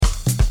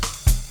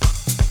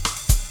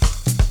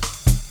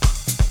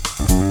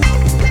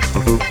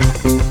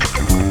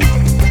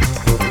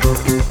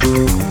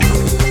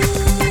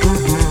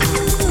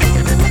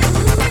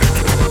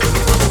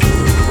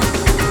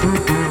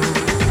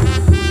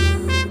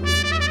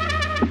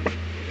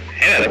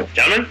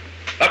Gentlemen,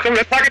 welcome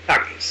to Pocket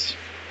Talkies.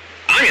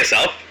 I'm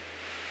yourself.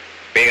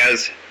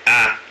 Because,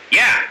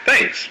 yeah,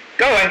 thanks.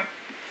 Go away.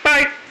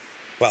 Bye.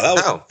 Wow, that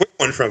was a quick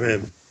one from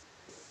him.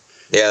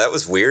 Yeah, that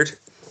was weird.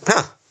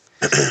 Huh.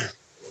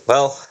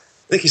 Well,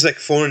 I think he's like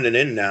phoning it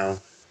in now.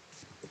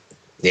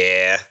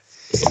 yeah.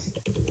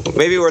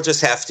 Maybe we'll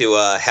just have to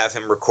have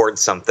him record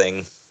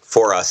something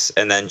for us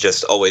and then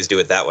just always do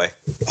it that way.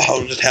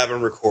 I'll just have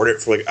him record it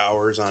for like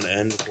hours on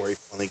end before he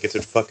finally gets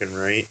it fucking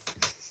right.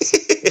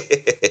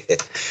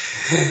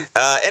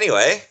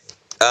 Anyway,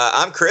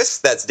 I'm Chris.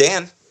 That's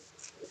Dan.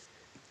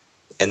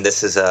 And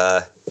this is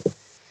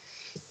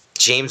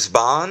James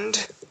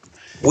Bond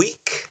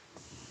week.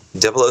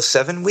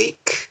 007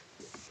 week.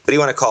 What do you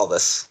want to call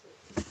this?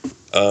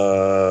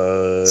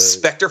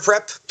 Spectre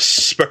Prep?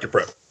 Spectre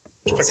Prep.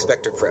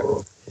 Spectre Prep.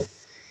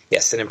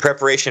 Yes, and in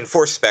preparation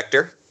for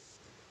Spectre,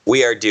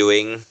 we are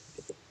doing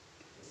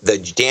the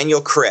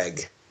Daniel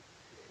Craig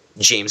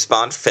James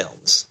Bond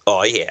films.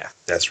 Oh, yeah.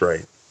 That's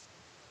right.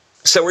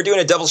 So we're doing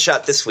a double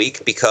shot this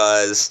week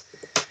because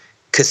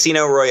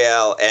Casino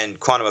Royale and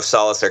Quantum of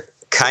Solace are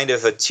kind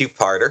of a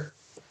two-parter.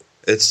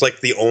 It's like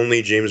the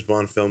only James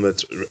Bond film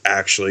that's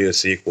actually a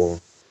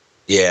sequel.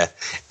 Yeah.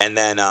 And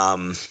then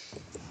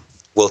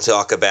we'll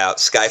talk about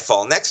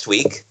Skyfall next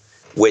week,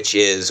 which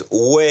is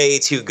way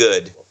too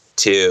good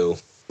to...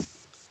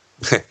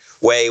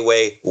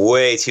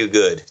 way too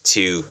good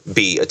to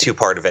be a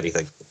two-part of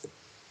anything.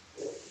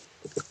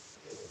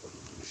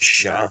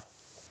 Sure.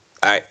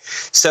 All right.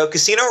 So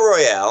Casino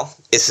Royale,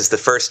 this is the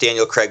first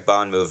Daniel Craig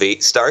Bond movie,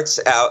 starts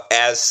out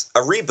as a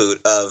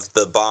reboot of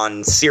the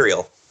Bond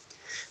serial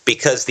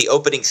because the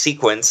opening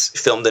sequence,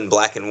 filmed in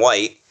black and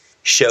white,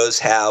 shows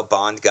how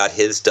Bond got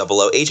his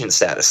 00 agent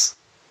status.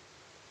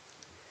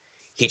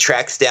 He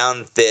tracks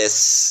down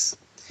this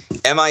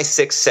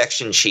MI6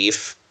 section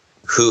chief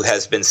who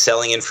has been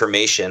selling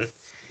information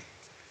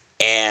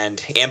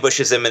and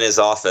ambushes him in his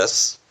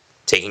office,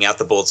 taking out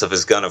the bullets of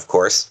his gun, of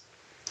course.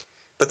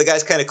 But the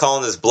guy's kind of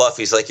calling his bluff.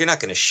 He's like, you're not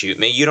going to shoot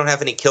me. You don't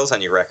have any kills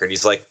on your record.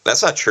 He's like,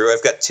 that's not true.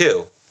 I've got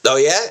 2. Oh,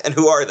 yeah? And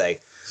who are they?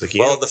 It's like,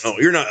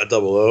 you're not a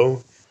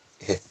 00.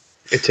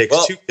 It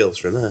takes 2 kills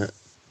for that.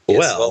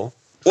 Yes,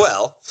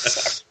 well,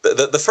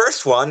 the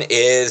first one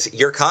is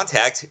your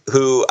contact,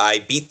 who I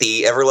beat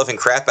the ever-loving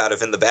crap out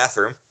of in the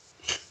bathroom.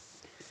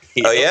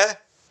 Yep. Oh, yeah?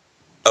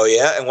 Oh,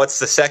 yeah? And what's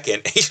the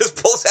second? He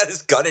just pulls out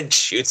his gun and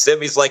shoots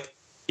him. He's like,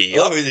 yep.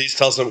 Oh, he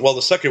tells him, well,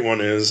 the second one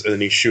is, and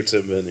then he shoots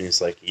him, and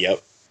he's like,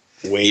 yep.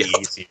 Way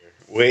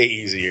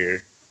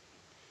easier.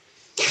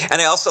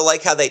 And I also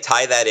like how they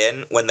tie that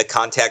in when the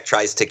contact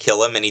tries to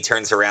kill him and he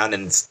turns around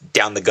and it's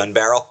down the gun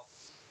barrel.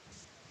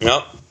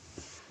 Yep.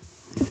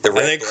 And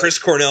then Chris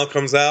Cornell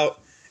comes out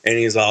and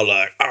he's all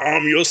like,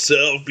 arm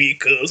yourself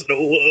because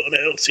no one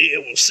else here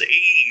will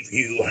save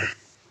you.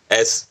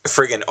 It's a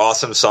friggin'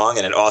 awesome song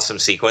and an awesome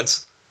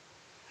sequence.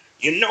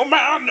 You know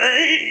my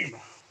name.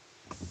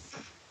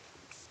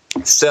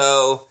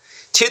 So,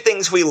 2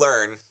 things we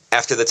learn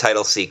after the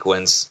title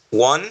sequence.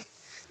 1,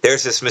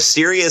 there's this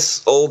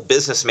mysterious old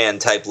businessman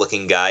type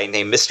looking guy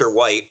named Mr.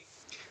 White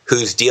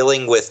who's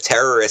dealing with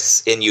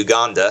terrorists in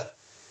Uganda.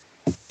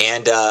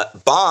 And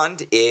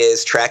Bond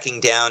is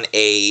tracking down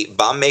a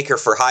bomb maker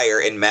for hire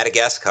in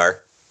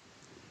Madagascar.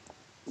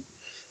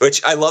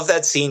 Which I love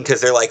that scene because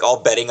they're like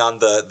all betting on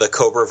the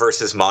Cobra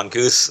versus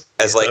Mongoose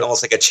as like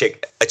almost like a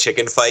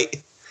chicken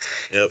fight.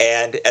 Yep.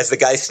 And as the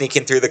guy's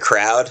sneaking through the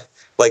crowd,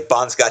 like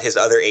Bond's got his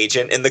other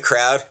agent in the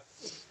crowd.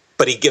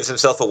 But he gives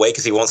himself away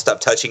because he won't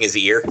stop touching his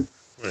ear.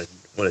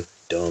 What a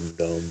dumb.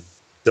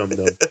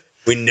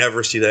 We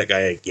never see that guy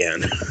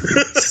again.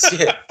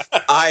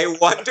 I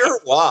wonder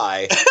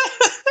why.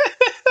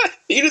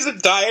 He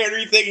doesn't die or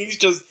anything. He's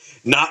just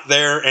not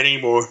there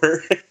anymore.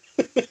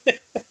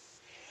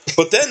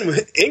 But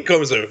then in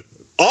comes an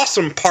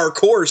awesome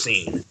parkour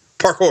scene.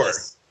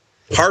 Parkour.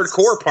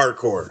 Hardcore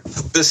parkour.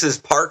 This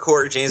is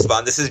parkour James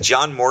Bond. This is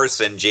John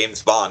Morrison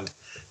James Bond.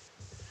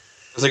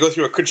 As they go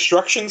through a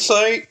construction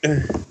site...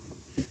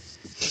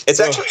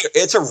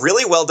 It's a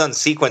really well done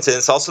sequence, and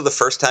it's also the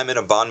first time in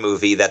a Bond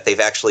movie that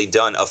they've actually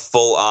done a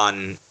full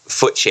on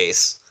foot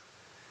chase.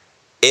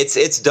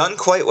 It's done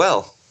quite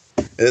well.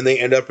 And then they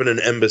end up in an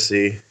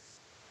embassy.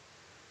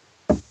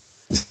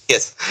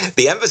 Yes,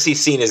 the embassy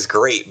scene is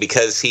great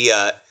because he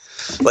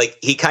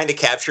kind of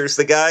captures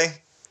the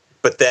guy,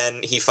 but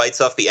then he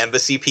fights off the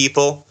embassy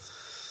people,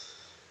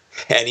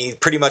 and he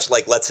pretty much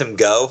like lets him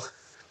go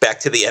back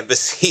to the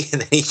embassy,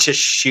 and then he just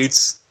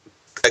shoots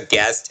a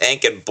gas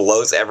tank and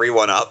blows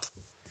everyone up.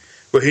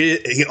 But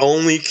he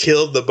only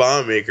killed the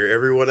bomb maker.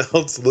 Everyone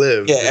else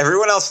lived. Yeah,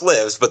 everyone else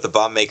lives, but the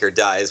bomb maker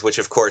dies, which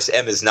of course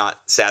M is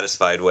not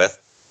satisfied with.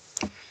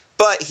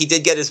 But he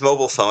did get his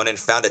mobile phone and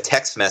found a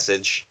text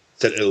message.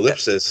 It said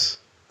ellipsis.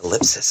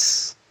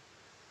 Ellipsis.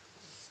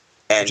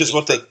 And which is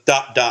what the ...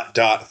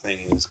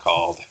 thing is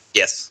called.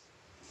 Yes.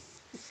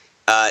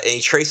 And he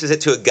traces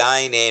it to a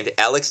guy named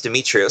Alex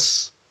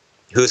Demetrius,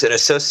 who's an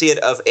associate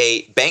of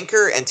a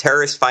banker and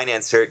terrorist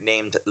financer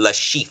named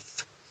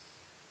Lashif.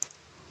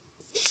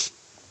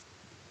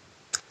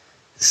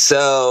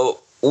 So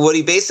what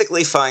he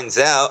basically finds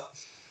out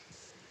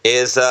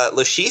is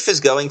Le Chiffre is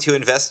going to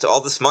invest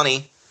all this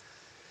money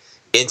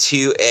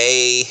into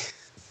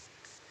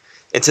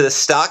the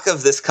stock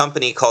of this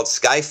company called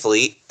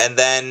Skyfleet, and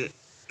then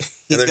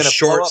he's going to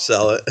short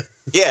sell it.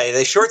 Yeah,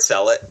 they short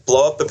sell it,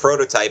 blow up the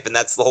prototype, and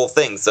that's the whole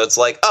thing. So it's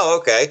like, oh,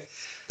 okay.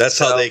 That's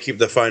how they keep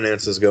the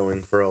finances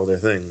going for all their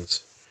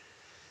things.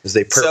 Is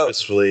they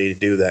purposefully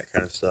do that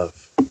kind of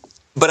stuff.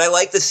 But I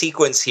like the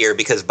sequence here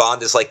because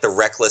Bond is like the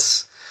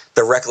reckless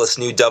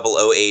new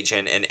 00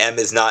 agent, and M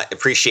is not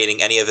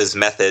appreciating any of his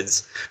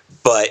methods.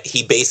 But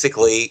he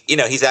basically,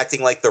 he's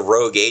acting like the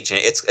rogue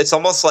agent. It's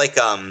almost like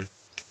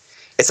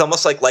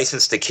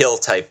License to Kill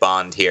type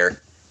Bond here,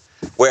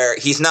 where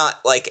he's not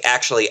like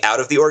actually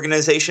out of the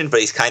organization, but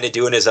he's kind of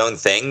doing his own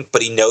thing.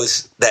 But he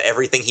knows that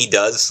everything he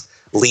does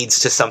leads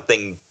to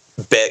something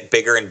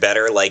bigger and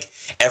better. Like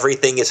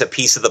everything is a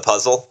piece of the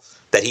puzzle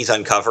that he's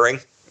uncovering.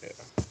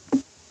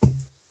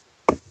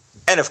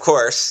 And of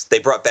course, they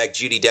brought back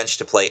Judi Dench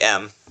to play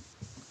M,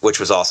 which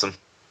was awesome.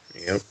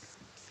 Yep.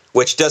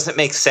 Which doesn't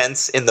make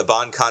sense in the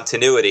Bond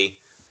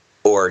continuity,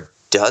 or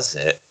does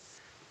it?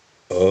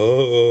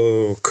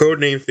 Oh,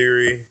 codename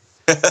theory.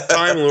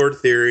 Time Lord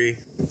theory.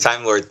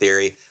 Time Lord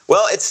theory.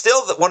 Well, it's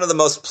still one of the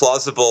most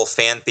plausible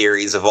fan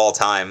theories of all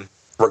time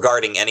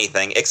regarding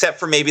anything, except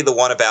for maybe the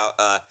one about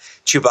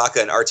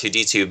Chewbacca and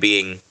R2-D2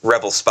 being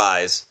rebel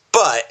spies.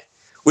 But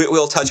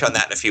we'll touch on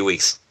that in a few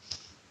weeks.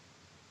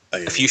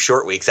 A few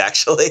short weeks,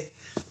 actually.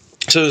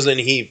 So then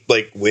he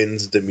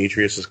wins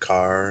Demetrius's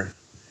car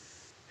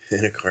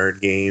in a card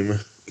game.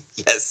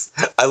 Yes,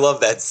 I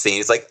love that scene.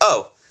 He's like,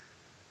 oh,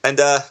 and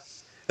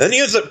then he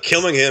ends up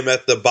killing him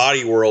at the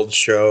Body World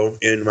show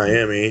in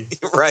Miami,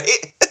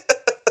 right?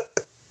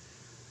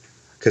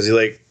 Because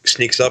he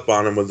sneaks up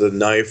on him with a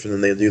knife, and then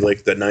they do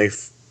the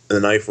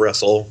knife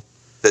wrestle.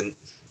 Then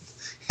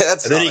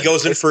he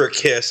goes in for a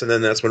kiss, and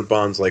then that's when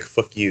Bond's like,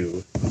 "Fuck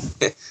you."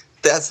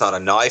 That's not a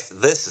knife.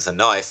 This is a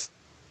knife.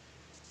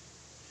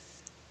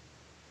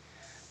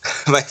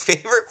 My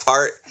favorite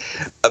part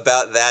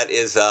about that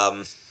is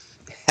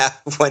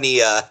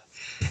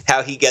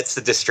how he gets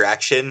the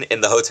distraction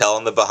in the hotel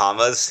in the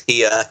Bahamas.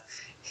 He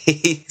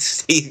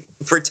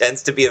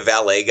pretends to be a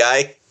valet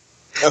guy,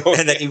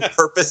 and then he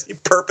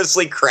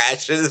purposely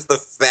crashes the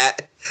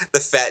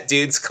fat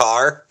dude's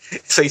car.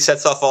 So he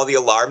sets off all the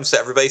alarms, so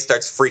everybody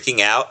starts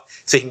freaking out,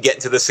 so he can get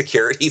into the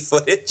security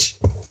footage.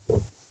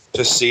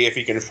 To see if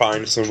he can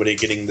find somebody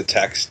getting the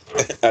text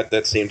at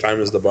that same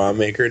time as the bomb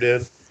maker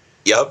did.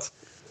 Yep.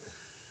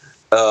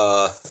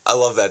 I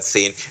love that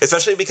scene.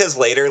 Especially because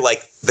later,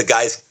 the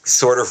guys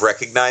sort of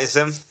recognize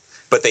him,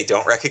 but they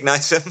don't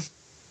recognize him.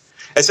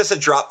 It's just a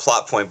drop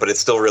plot point, but it's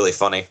still really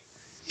funny.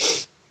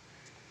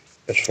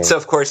 So,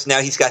 of course,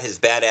 now he's got his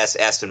badass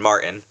Aston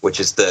Martin,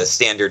 which is the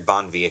standard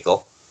Bond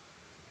vehicle.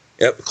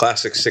 Yep,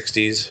 classic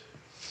 60s.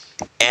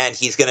 And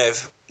he's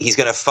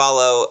gonna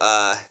follow...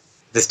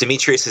 this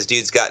Demetrius'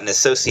 dude's got an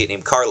associate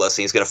named Carlos,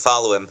 and he's going to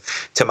follow him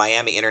to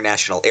Miami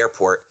International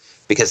Airport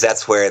because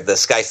that's where the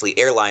Skyfleet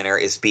airliner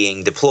is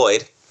being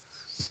deployed.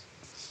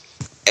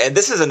 And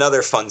this is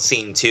another fun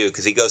scene, too,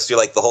 because he goes through,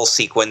 the whole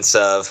sequence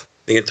of...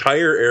 The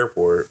entire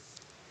airport.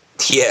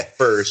 Yeah.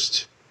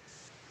 First.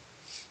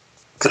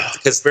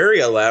 It's very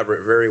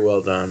elaborate, very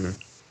well done.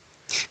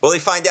 Well, they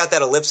find out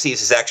that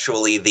Ellipses is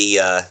actually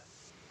the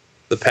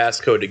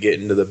passcode to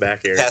get into the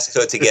back area.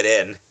 Passcode to get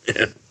in.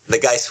 Yeah. The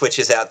guy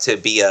switches out to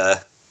be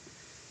a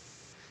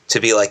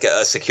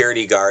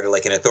security guard or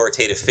an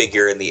authoritative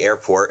figure in the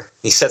airport.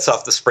 He sets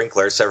off the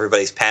sprinklers, so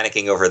everybody's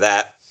panicking over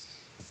that.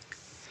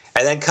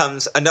 And then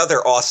comes another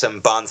awesome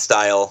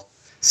Bond-style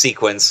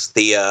sequence.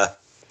 Where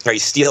he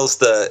steals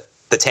the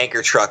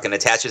tanker truck and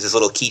attaches his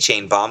little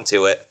keychain bomb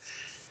to it.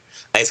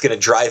 And he's going to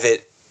drive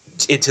it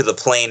into the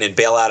plane and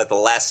bail out at the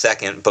last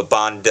second. But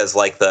Bond does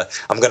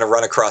I'm going to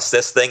run across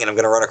this thing, and I'm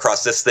going to run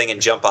across this thing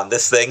and jump on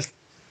this thing.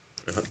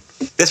 Uh-huh.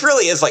 This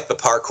really is the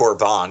parkour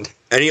Bond.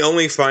 And he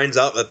only finds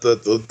out that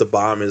the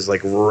bomb is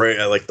right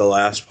at the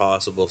last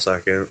possible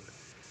second.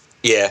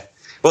 Yeah.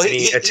 Well,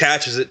 he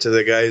attaches it to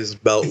the guy's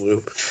belt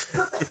loop.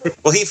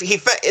 Well,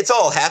 it's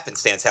all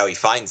happenstance how he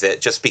finds it,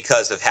 just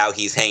because of how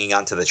he's hanging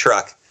onto the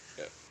truck.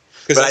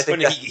 Because that's when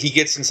he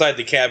gets inside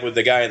the cab with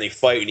the guy and they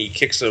fight and he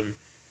kicks him,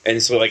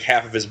 and so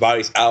half of his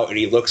body's out and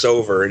he looks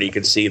over and he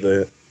can see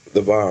the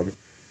bomb.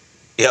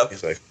 Yep.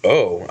 He's like,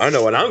 oh, I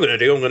know what I'm going to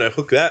do. I'm going to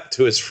hook that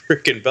to his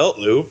freaking belt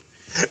loop.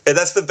 And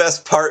that's the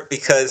best part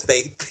because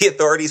the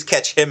authorities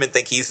catch him and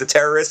think he's the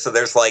terrorist, so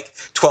there's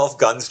 12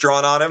 guns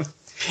drawn on him.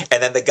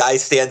 And then the guy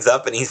stands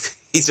up and he's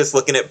just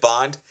looking at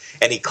Bond,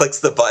 and he clicks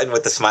the button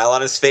with a smile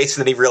on his face,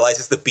 and then he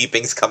realizes the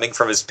beeping's coming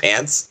from his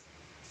pants.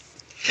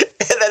 And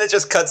then it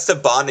just cuts to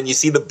Bond, and you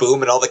see the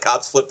boom, and all the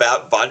cops flip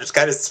out, and Bond just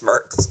kind of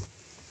smirks.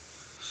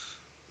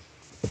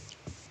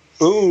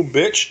 Ooh,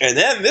 bitch. And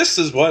then this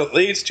is what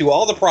leads to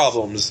all the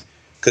problems.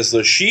 Because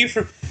Le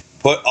Chiffre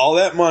put all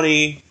that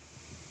money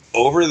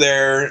over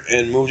there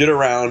and moved it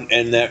around,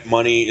 and that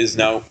money is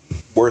now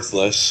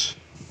worthless.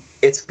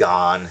 It's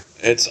gone.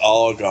 It's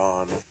all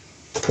gone.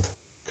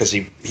 Because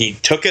he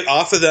took it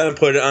off of them and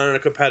put it on a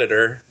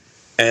competitor,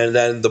 and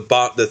then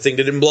the thing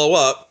didn't blow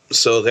up,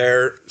 so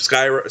their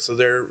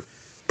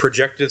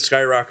projected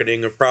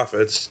skyrocketing of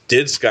profits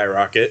did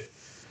skyrocket.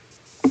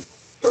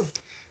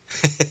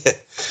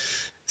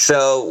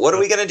 So what are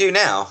we going to do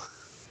now?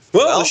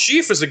 Well, Le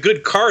Chiffre is a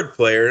good card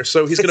player,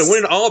 so he's going to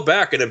win it all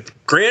back in a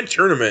grand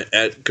tournament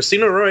at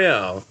Casino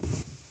Royale.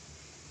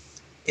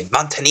 In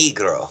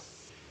Montenegro.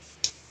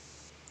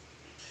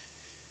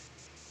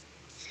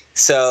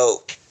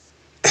 So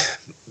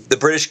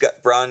the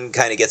Braun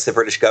kind of gets the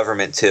British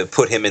government to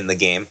put him in the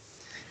game.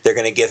 They're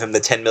going to give him the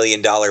 $10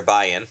 million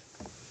buy-in.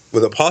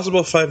 With a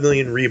possible $5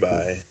 million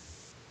rebuy.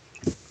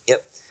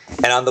 Yep.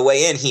 And on the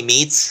way in, he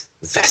meets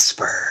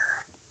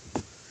Vesper.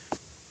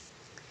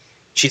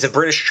 She's a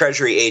British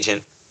Treasury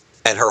agent,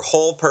 and her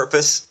whole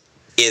purpose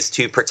is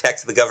to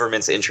protect the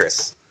government's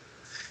interests.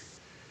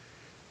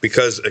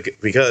 Because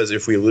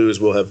if we lose,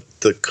 we'll have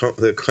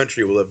the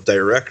country will have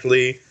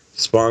directly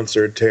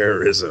sponsored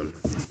terrorism.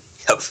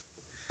 Yep.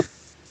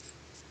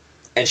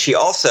 And she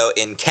also,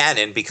 in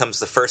canon, becomes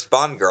the first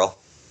Bond girl.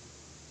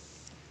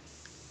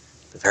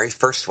 The very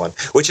first one.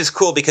 Which is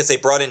cool because they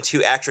brought in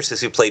 2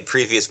 actresses who played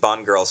previous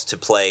Bond girls to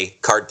play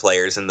card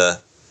players in the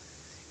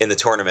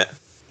tournament.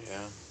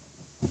 Yeah.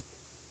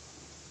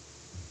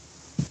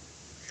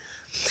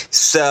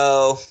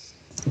 So,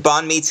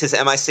 Bond meets his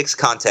MI6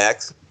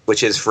 contact,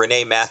 which is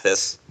Rene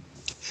Mathis,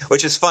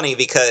 which is funny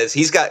because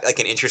he's got like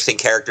an interesting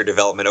character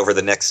development over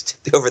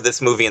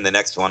this movie and the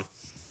next one.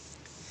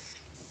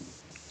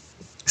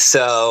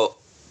 So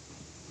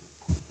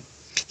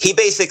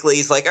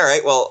he's like, all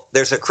right, well,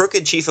 there's a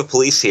crooked chief of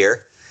police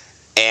here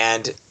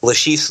and Le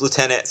Chiffre's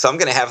lieutenant, so I'm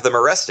going to have them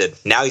arrested.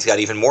 Now he's got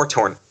even more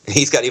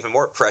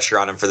pressure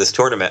on him for this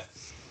tournament.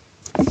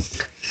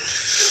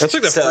 That's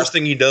like the first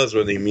thing he does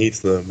when he meets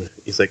them.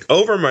 He's like,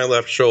 over my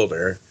left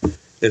shoulder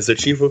is the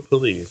chief of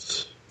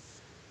police.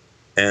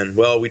 And,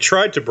 well, we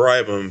tried to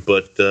bribe him,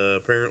 but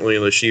apparently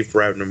Le Chiffre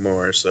bribed him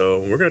more,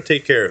 so we're going to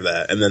take care of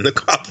that. And then the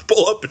cops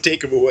pull up and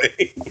take him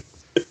away.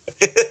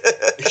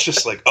 It's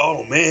just like,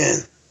 oh, man.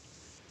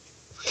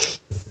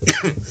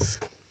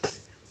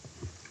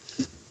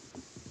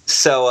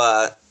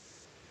 So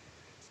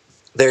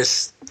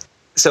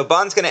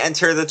Bond's going to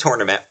enter the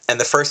tournament, and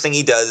the first thing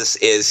he does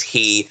is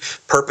he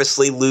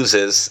purposely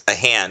loses a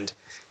hand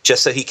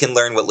just so he can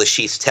learn what Le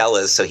Chiffre's tell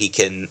is, so he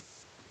can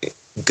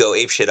go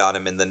apeshit on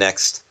him in the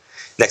next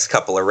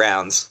couple of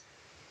rounds.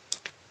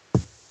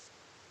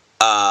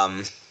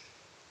 Le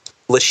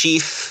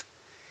Chiffre,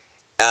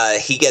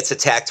 he gets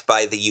attacked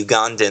by the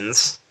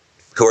Ugandans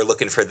who are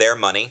looking for their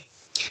money.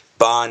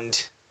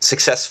 Bond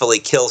successfully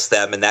kills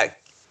them, and that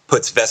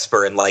puts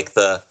Vesper in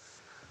the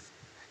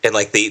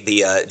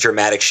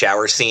dramatic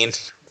shower scene.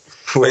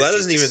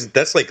 Well,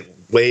 that's like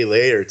way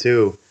later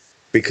too,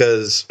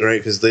 because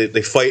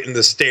they fight in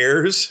the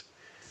stairs.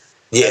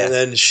 Yeah. And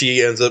then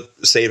she ends up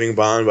saving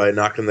Bond by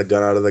knocking the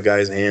gun out of the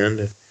guy's hand.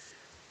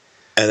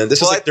 And then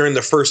this is during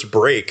the first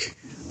break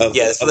of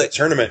the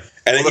tournament.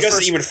 And then he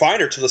doesn't even find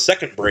her till the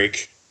second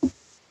break.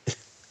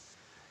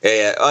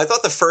 Yeah. I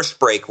thought the first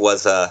break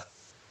was...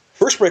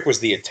 First break was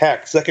the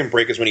attack. Second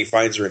break is when he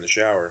finds her in the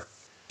shower.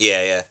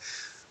 Yeah.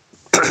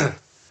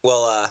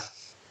 Well,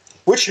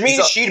 which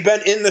means she'd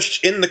been in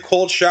the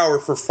cold shower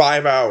for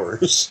 5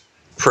 hours.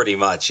 Pretty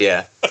much,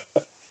 yeah.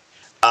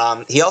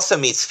 He also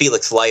meets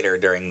Felix Leiter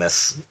during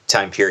this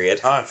time period.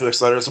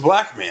 Felix Leiter is a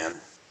black man.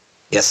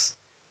 Yes.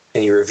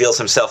 And he reveals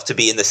himself to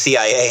be in the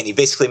CIA, and he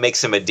basically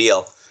makes him a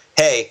deal.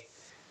 Hey,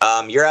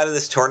 you're out of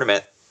this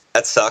tournament.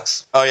 That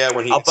sucks. Oh yeah,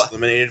 when he gets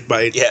eliminated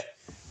by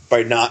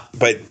not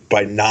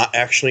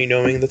actually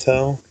knowing the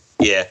tell.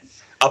 Yeah.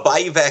 I'll buy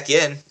you back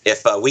in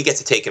if we get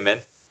to take him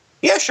in.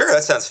 Yeah, sure,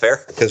 that sounds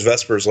fair. Because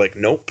Vesper's like,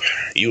 nope,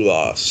 you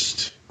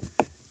lost.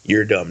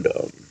 You're dumb.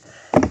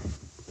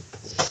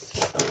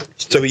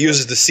 So he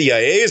uses the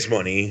CIA's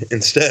money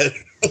instead.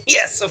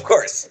 Yes, of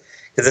course.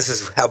 Because this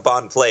is how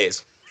Bond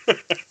plays.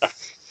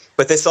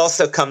 But this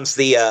also comes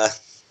we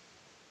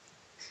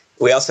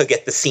also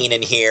get the scene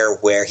in here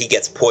where he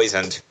gets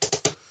poisoned.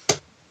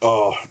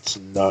 Oh, it's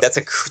nuts.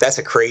 That's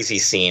a crazy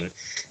scene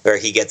where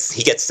he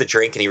gets the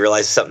drink and he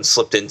realizes something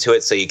slipped into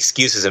it, so he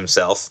excuses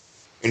himself.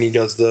 And he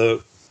does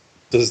the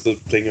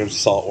thing of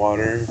salt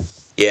water.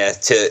 Yeah,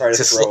 to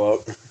throw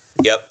up.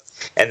 Yep.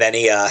 And then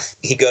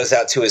he goes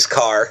out to his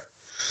car,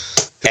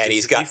 and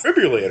he's got a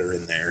defibrillator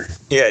in there.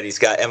 Yeah, and he's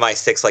got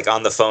MI6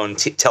 on the phone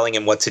telling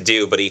him what to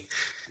do, but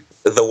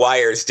the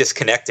wire's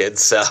disconnected,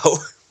 so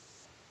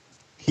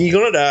he's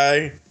gonna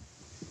die.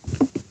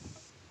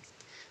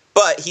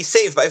 But he's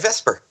saved by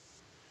Vesper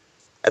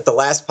at the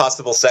last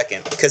possible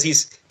second because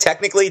he's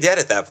technically dead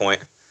at that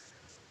point.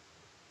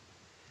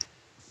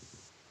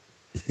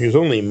 He's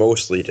only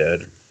mostly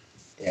dead.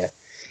 Yeah.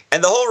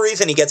 And the whole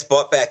reason he gets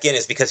brought back in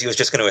is because he was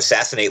just going to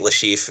assassinate Le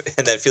Chiffre,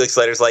 and then Felix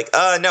Leiter's like,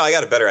 no, I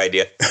got a better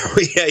idea. Oh,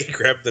 yeah, he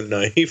grabbed the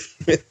knife.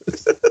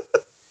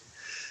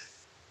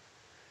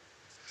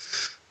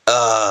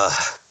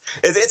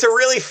 It's a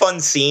really fun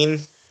scene.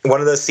 One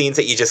of those scenes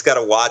that you just got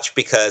to watch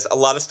because a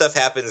lot of stuff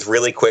happens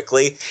really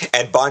quickly,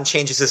 and Bond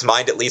changes his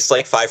mind at least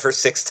 5 or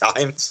 6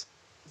 times.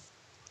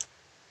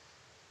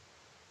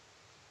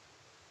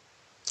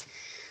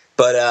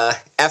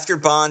 But after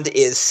Bond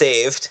is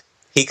saved,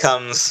 he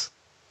comes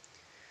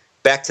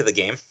back to the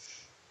game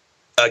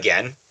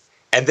again,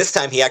 and this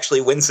time he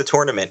actually wins the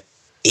tournament.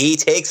 He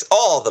takes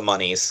all the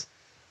monies.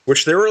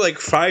 Which there were like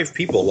 5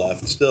 people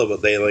left still,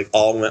 but they like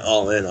all went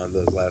all in on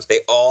the last.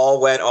 They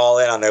all went all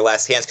in on their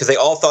last hands because they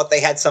all thought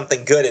they had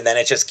something good, and then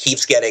it just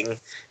keeps getting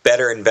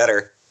better and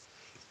better.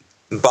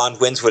 Bond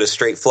wins with a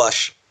straight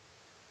flush.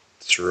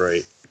 That's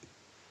right.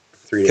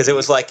 Because it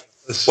was like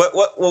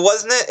what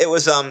wasn't it? It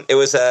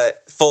was a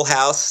full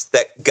house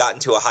that got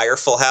into a higher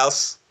full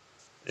house.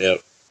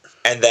 Yep.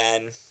 And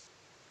then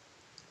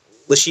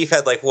Le Chiffre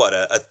had like what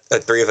a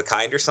 3 of a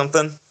kind or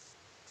something.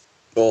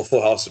 Well,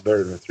 full house is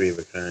better than a 3 of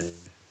a kind.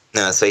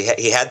 No, so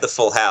he had the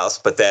full house,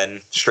 but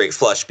then straight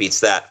flush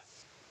beats that.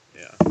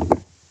 Yeah.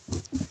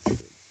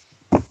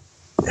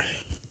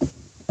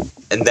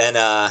 And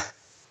then,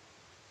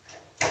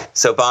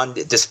 so Bond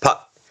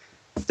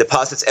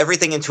deposits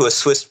everything into a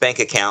Swiss bank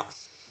account.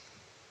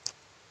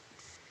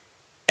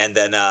 And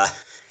then,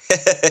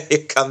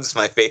 here comes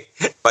my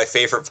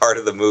favorite part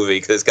of the movie,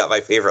 because it's got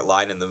my favorite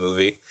line in the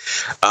movie.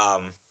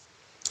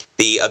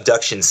 The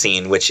abduction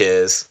scene, which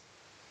is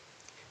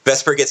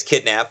Vesper gets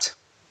kidnapped.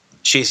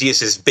 She's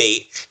used as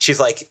bait. She's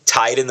like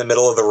tied in the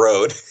middle of the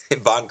road,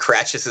 and Bond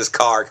crashes his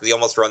car because he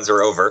almost runs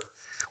her over,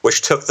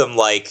 which took them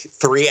like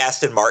 3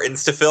 Aston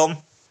Martins to film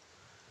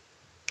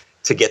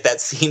to get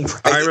that scene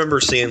right. I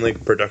remember seeing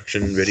like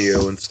production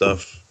video and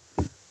stuff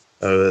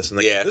of this, and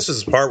like, this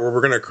is the part where we're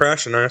gonna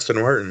crash an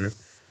Aston Martin.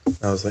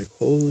 I was like,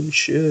 holy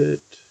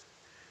shit!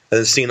 And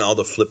then seeing all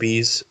the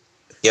flippies.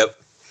 Yep.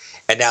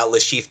 And now Le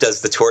Chiffre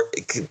does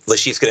Le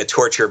Chiffre's going to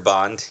torture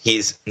Bond.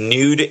 He's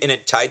nude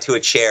and tied to a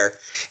chair,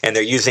 and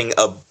they're using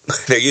a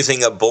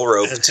bull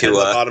rope and to the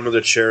bottom of the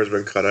chair has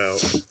been cut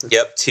out.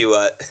 Yep,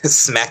 to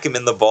smack him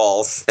in the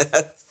balls.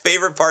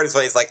 Favorite part is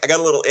when he's like, "I got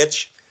a little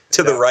itch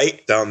to the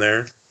right down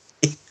there,"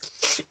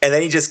 and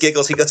then he just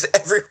giggles. He goes,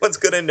 "Everyone's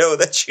going to know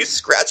that you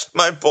scratched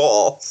my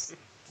balls."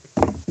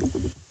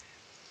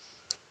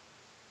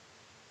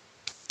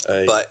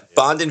 But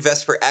Bond and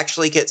Vesper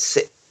actually get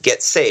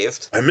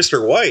saved by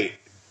Mr. White.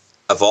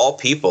 Of all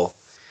people.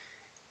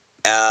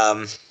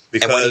 Because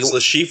Le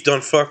Chiffre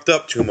done fucked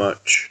up too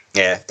much.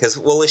 Yeah, because,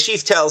 Le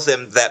Chiffre tells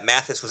him that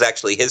Mathis was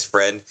actually his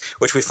friend,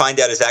 which we find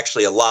out is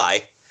actually a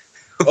lie.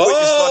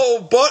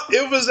 Oh, but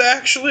it was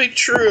actually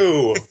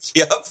true.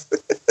 Yep.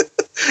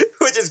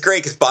 Which is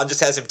great, because Bond just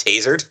has him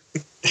tasered.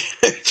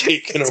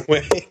 Taken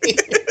away.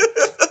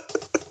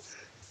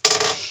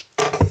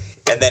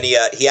 And then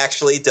he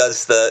actually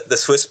does the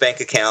Swiss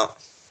bank account.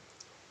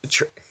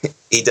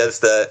 He does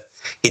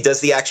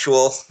the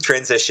actual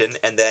transition,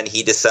 and then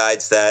he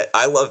decides that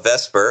I love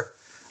Vesper.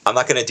 I'm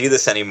not going to do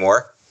this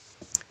anymore.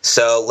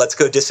 So let's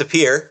go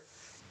disappear,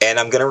 and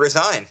I'm going to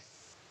resign.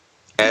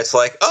 And it's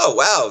like, oh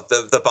wow,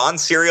 the Bond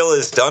serial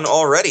is done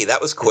already.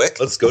 That was quick.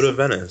 Let's go to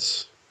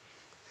Venice.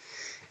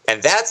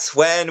 And that's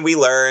when we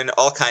learn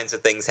all kinds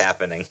of things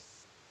happening.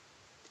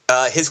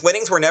 His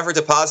winnings were never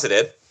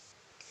deposited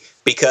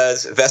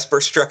because Vesper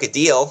struck a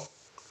deal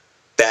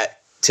that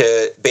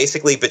to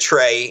basically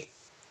betray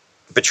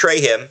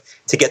him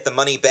to get the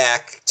money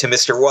back to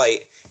Mr.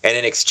 White, and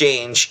in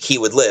exchange, he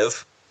would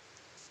live.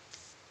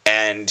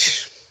 And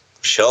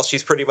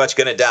she's pretty much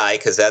going to die,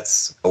 because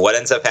that's what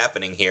ends up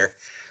happening here.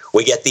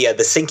 We get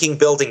the sinking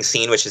building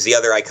scene, which is the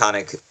other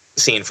iconic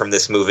scene from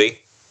this movie,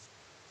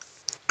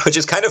 which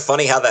is kind of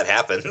funny how that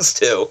happens,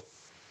 too.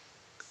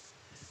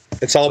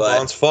 It's all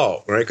Bond's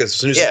fault, right? Because as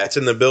soon as he gets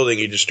in the building,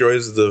 he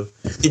destroys the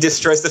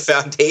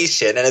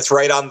foundation, and it's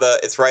right on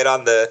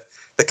the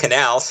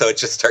canal, so it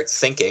just starts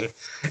sinking.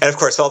 And of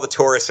course, all the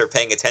tourists are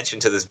paying attention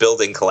to this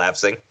building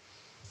collapsing.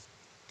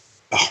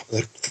 Oh,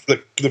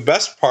 the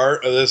best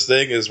part of this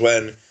thing is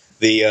when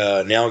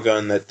the nail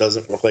gun that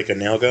doesn't look like a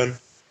nail gun,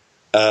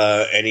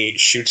 and he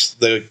shoots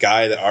the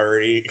guy that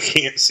already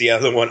can't see out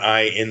of the one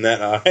eye in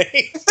that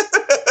eye.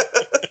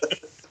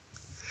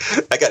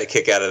 I got a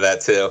kick out of that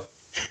too.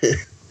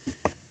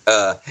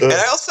 And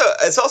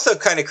it's also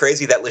kind of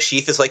crazy that Le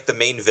Chiffre is like the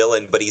main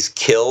villain, but he's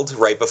killed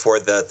right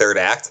before the third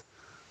act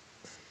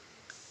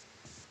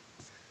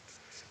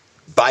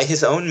by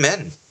his own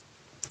men.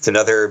 It's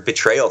another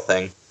betrayal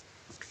thing.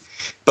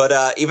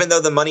 But even though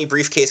the money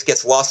briefcase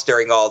gets lost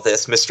during all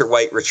this, Mr.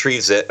 White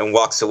retrieves it and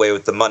walks away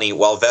with the money,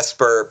 while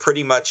Vesper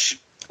pretty much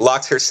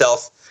locks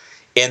herself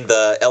in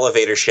the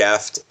elevator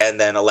shaft and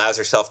then allows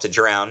herself to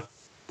drown.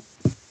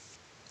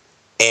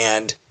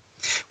 And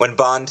when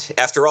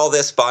after all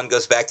this, Bond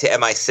goes back to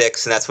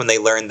MI6, and that's when they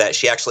learn that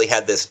she actually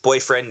had this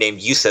boyfriend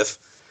named Yusuf,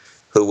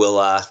 who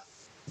will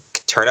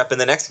turn up in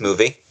the next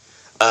movie,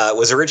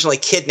 was originally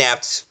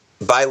kidnapped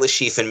by Le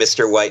Chiffre and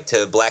Mr. White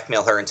to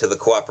blackmail her into the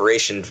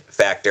cooperation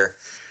factor,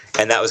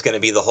 and that was going to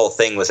be the whole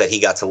thing, was that he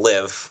got to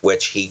live,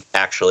 which he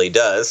actually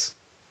does,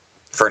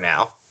 for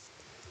now.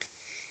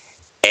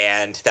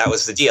 And that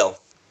was the deal.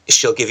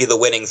 She'll give you the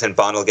winnings, and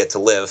Bond will get to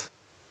live.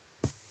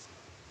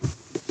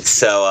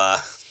 So,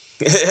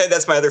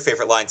 that's my other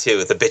favorite line,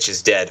 too. The bitch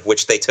is dead,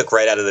 which they took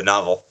right out of the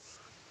novel.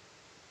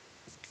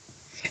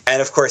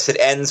 And, of course, it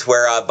ends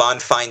where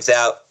Bond finds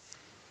out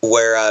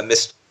where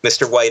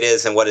Mr. White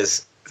is and what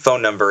his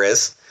phone number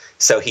is.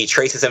 So he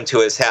traces him to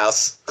his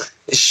house,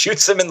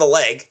 shoots him in the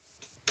leg.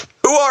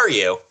 Who are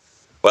you?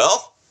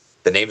 Well,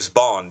 the name's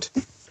Bond.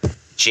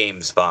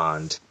 James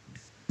Bond.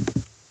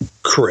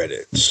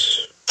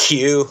 Credits.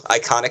 Cue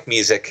iconic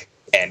music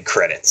and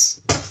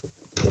credits.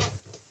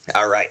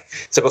 All right.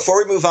 So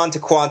before we move on to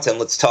Quantum,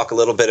 let's talk a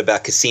little bit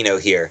about Casino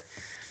here.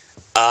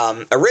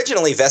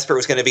 Originally, Vesper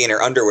was going to be in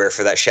her underwear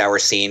for that shower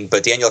scene,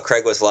 but Daniel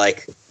Craig was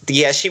like,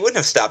 yeah, she wouldn't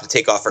have stopped to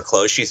take off her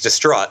clothes. She's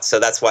distraught, so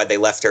that's why they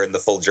left her in the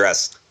full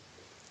dress.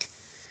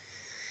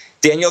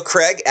 Daniel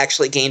Craig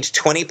actually gained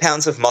 20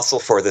 pounds of muscle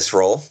for this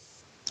role.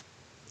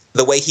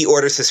 The way he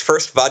orders his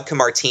first vodka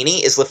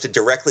martini is lifted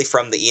directly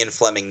from the Ian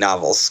Fleming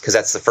novels, because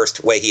that's the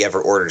first way he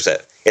ever orders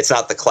it. It's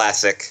not the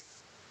classic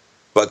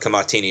vodka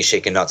martini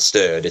shaken, not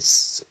stirred.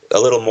 It's a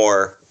little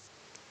more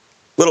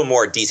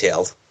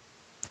detailed.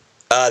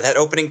 That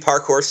opening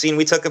parkour scene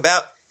we took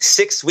about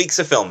 6 weeks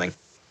of filming.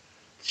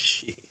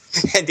 Jeez.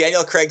 And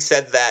Daniel Craig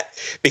said that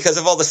because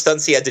of all the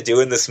stunts he had to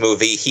do in this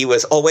movie, he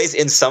was always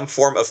in some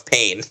form of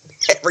pain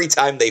every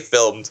time they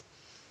filmed.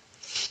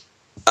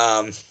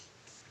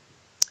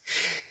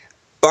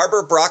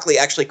 Barbara Broccoli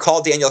actually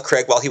called Daniel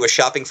Craig while he was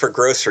shopping for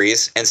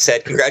groceries and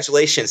said,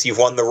 "Congratulations, you've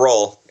won the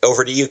role.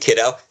 Over to you,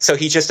 kiddo." So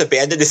he just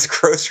abandoned his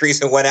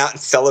groceries and went out and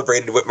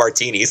celebrated with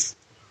martinis.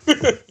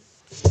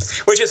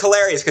 Which is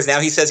hilarious, because now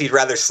he says he'd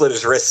rather slit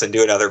his wrists than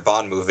do another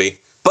Bond movie.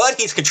 But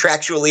he's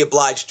contractually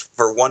obliged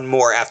for one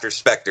more after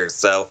Spectre,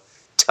 so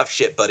tough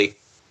shit, buddy.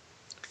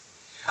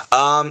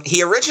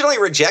 He originally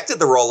rejected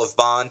the role of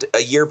Bond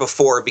a year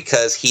before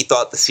because he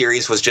thought the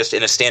series was just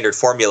in a standard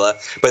formula,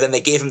 but then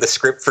they gave him the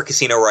script for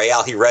Casino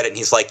Royale, he read it, and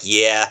he's like,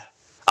 yeah,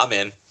 I'm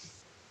in.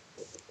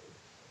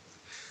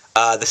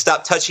 The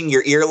 "Stop Touching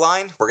Your Ear"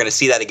 line, we're going to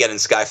see that again in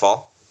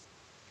Skyfall.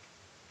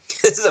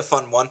 This is a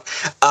fun one.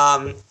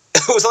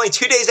 It was only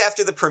 2 days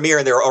after the premiere,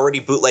 and there were already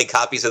bootleg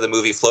copies of the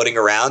movie floating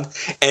around,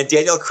 and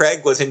Daniel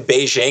Craig was in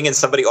Beijing, and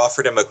somebody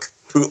offered him a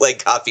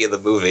bootleg copy of the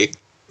movie.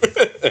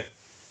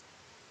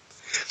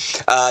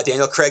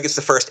 Daniel Craig is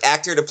the first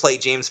actor to play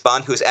James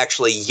Bond who is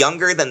actually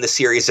younger than the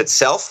series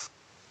itself.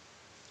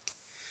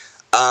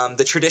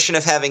 The tradition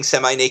of having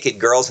semi-naked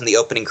girls in the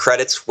opening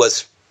credits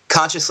was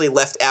consciously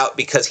left out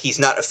because he's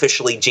not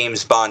officially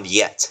James Bond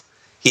yet.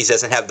 He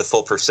doesn't have the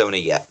full persona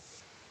yet.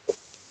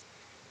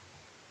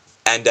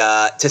 And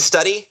to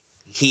study,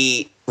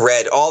 he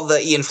read all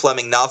the Ian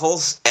Fleming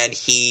novels, and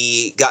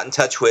he got in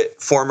touch with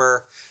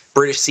former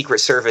British Secret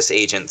Service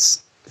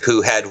agents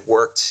who had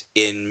worked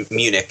in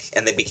Munich,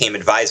 and they became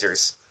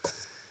advisors,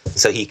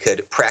 so he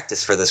could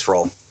practice for this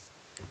role.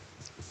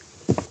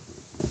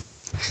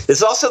 This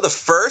is also the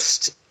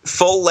first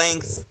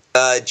full-length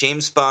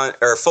James Bond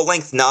or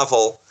full-length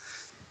novel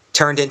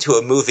turned into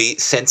a movie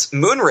since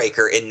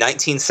Moonraker in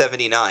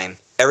 1979.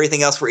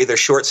 Everything else were either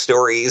short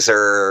stories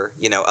or,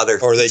 other...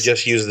 Or they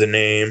just used the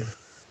name.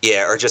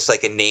 Yeah, or just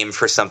like a name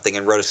for something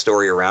and wrote a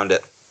story around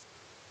it.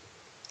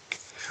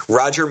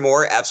 Roger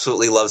Moore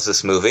absolutely loves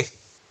this movie.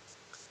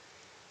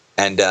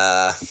 And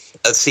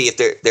let's see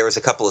if there was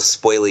a couple of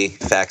spoily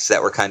facts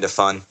that were kind of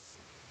fun.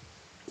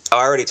 Oh,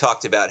 I already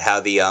talked about how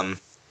the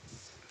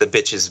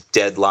bitch is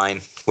dead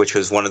line, which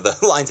was one of the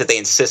lines that they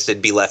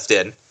insisted be left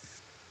in.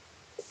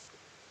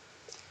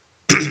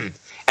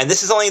 And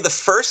this is only the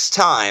first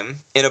time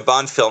in a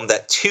Bond film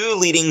that 2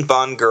 leading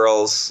Bond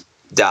girls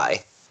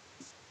die.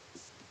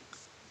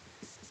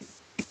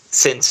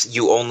 Since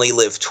You Only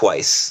Live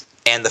Twice.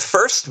 And the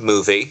first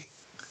movie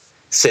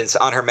since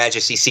On Her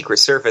Majesty's Secret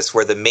Service,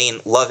 where the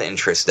main love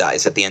interest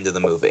dies at the end of the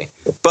movie.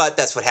 But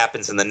that's what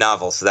happens in the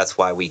novel, so that's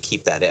why we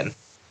keep that in.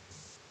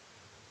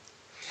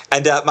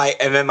 And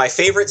then my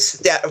favorite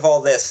stat of all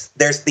this,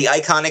 there's the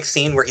iconic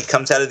scene where he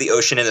comes out of the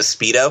ocean in a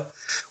Speedo,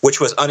 which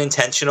was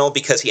unintentional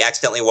because he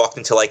accidentally walked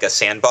into like a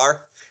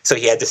sandbar, so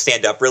he had to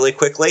stand up really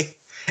quickly.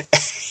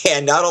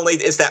 And not only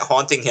is that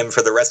haunting him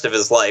for the rest of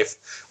his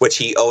life, which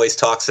he always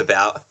talks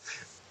about,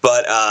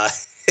 but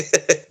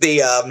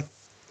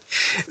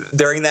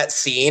during that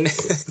scene,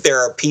 there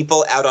are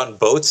people out on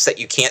boats that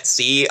you can't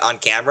see on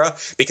camera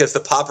because the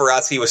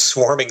paparazzi was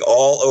swarming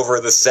all over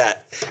the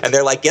set. And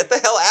they're like, get the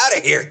hell out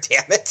of here,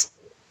 damn it.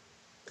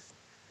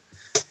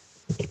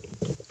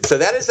 So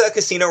that is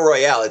Casino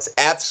Royale. It's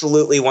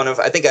absolutely one of,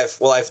 I've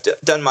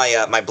done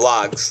my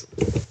blogs.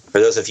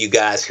 For those of you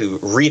guys who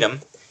read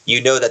them,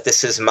 you know that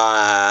this is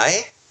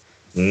my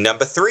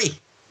number 3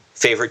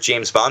 favorite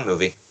James Bond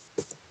movie.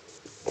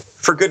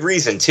 For good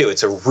reason, too.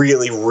 It's a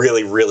really,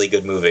 really, really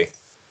good movie.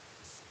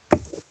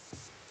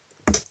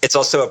 It's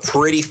also a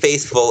pretty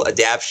faithful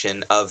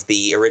adaptation of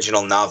the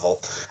original novel.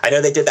 I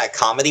know they did that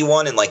comedy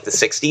one in like the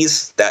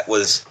 60s that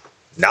was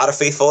not a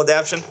faithful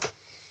adaptation,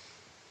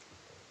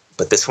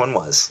 but this one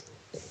was.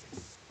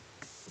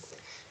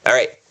 All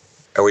right.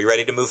 Are we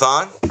ready to move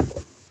on?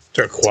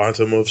 To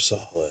Quantum of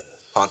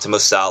Solace. Quantum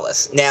of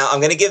Solace. Now, I'm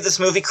going to give this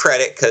movie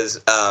credit because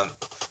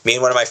me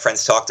and one of my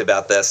friends talked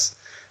about this.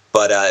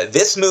 But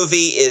this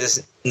movie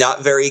is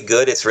not very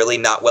good. It's really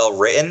not well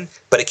written.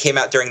 But it came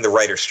out during the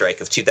writer's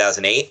strike of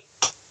 2008.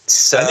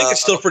 So I think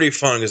it's still pretty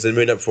fun because they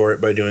made up for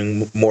it by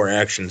doing more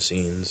action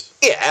scenes.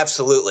 yeah,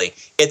 absolutely.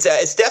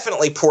 It's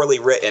definitely poorly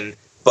written,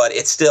 but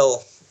it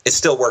still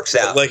works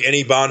out. Like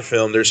any Bond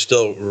film, there's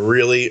still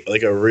really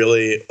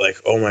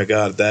oh my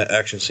god, that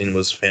action scene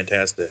was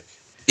fantastic.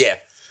 Yeah.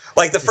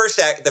 Like the first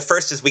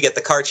is we get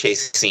the car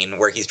chase scene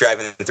where he's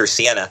driving through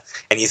Siena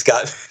and he's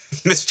got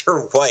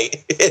Mr.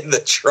 White in the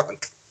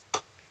trunk.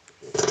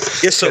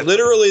 Yeah, so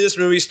literally this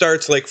movie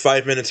starts like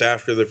 5 minutes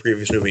after the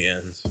previous movie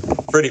ends.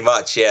 Pretty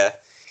much, yeah.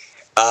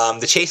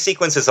 The chase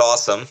sequence is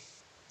awesome,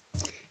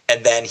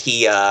 and then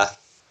he gets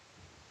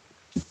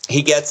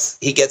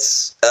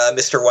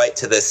Mr. White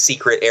to the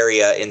secret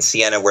area in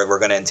Siena where we're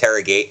going to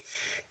interrogate,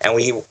 and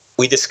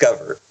we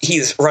discover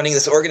he's running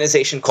this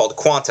organization called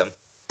Quantum.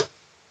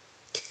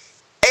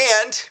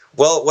 And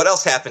well, what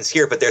else happens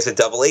here? But there's a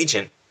double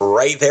agent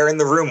right there in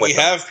the room with We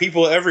have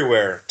people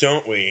everywhere,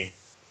 don't we?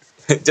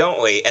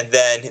 don't we? And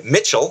then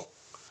Mitchell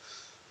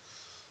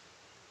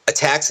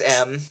attacks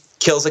M,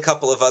 kills a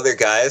couple of other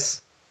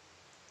guys.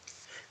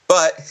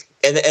 But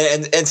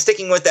and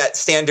sticking with that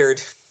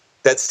standard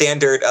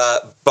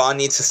Bond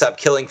needs to stop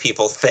killing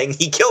people thing,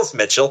 he kills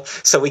Mitchell,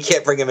 so we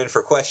can't bring him in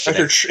for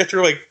questioning.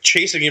 After like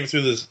chasing him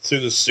through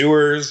the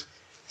sewers,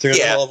 through the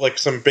middle of like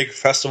some big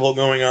festival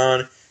going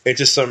on, it's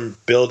just some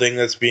building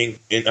that's being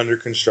under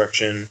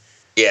construction.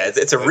 Yeah,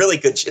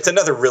 it's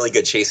another really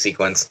good chase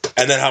sequence.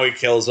 And then how he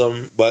kills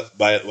him, but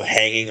by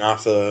hanging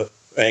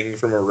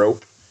from a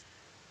rope.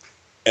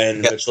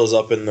 And Mitchell's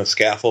up in the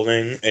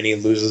scaffolding, and he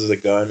loses the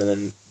gun, and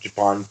then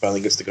Bond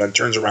finally gets the gun,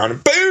 turns around,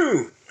 and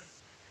boom!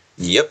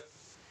 Yep.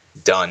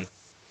 Done.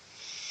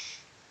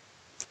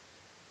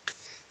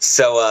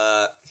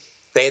 So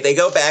they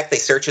go back, they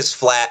search his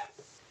flat,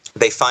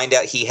 they find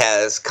out he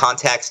has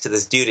contacts to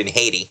this dude in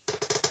Haiti.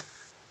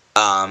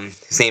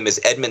 His name is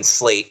Edmund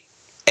Slate,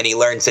 and he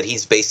learns that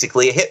he's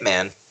basically a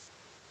hitman.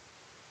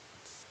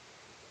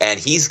 And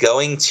he's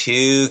going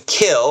to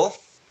kill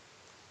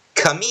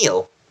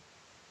Camille.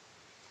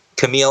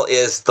 Camille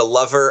is the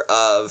lover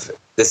of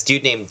this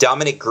dude named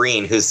Dominic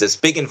Green, who's this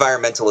big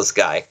environmentalist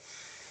guy.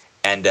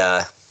 And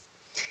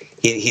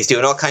he's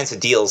doing all kinds of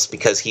deals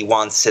because he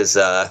wants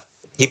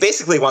he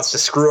basically wants to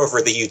screw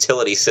over the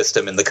utility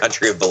system in the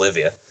country of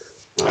Bolivia.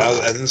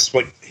 And this is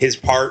like his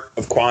part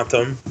of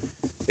Quantum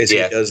is he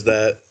does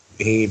that.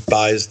 He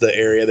buys the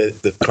area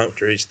that the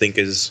countries think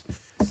is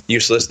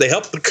useless. They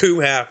help the coup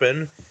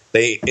happen.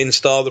 They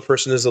install the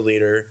person as the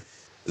leader.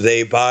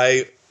 They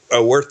buy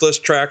a worthless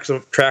tract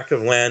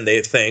of land,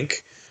 they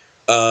think.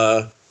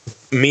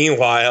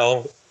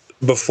 Meanwhile,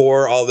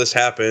 before all this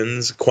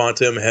happens,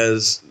 Quantum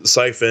has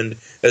siphoned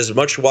as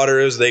much water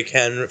as they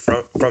can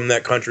from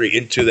that country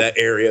into that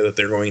area that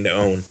they're going to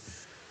own.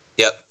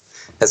 Yep.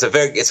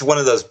 It's one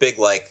of those big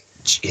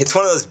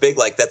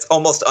that's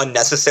almost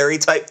unnecessary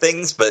type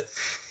things, but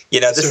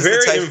this is a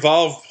very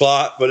involved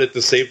plot, but at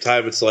the same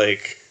time it's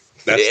like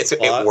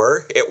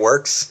it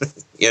works.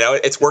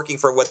 It's working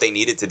for what they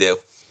needed to do.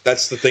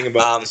 That's the thing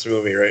about this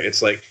movie, right?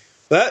 It's like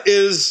that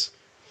is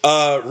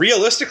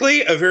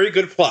realistically a very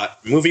good plot.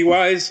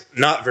 Movie-wise,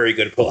 not very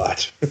good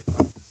plot.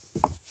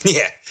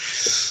 Yeah.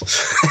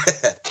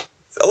 It's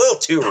a little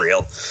too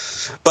real.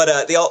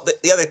 But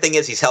the other thing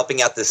is he's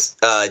helping out this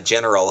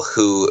general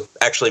who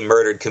actually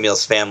murdered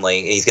Camille's family,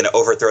 and he's going to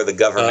overthrow the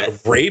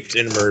government. Raped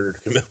and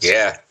murdered Camille.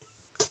 Yeah.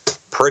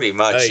 Pretty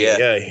much,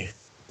 yeah.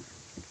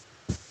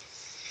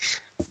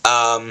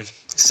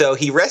 So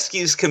he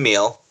rescues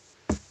Camille,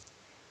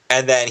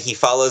 and then he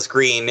follows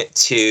Green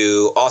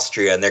to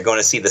Austria, and they're going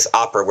to see this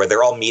opera where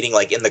they're all meeting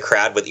like in the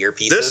crowd with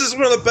earpieces. This is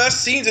one of the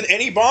best scenes in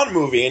any Bond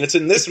movie, and it's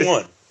in this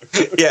one.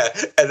 Yeah,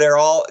 and they're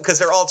all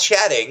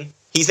chatting.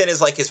 He's in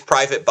his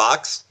private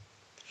box,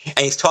 and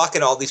he's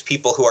talking to all these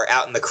people who are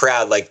out in the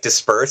crowd, like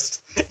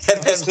dispersed.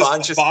 And then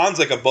Bond's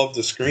like above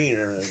the screen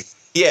or anything.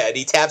 Yeah, and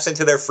he taps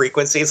into their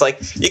frequency. It's like,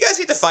 you guys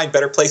need to find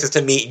better places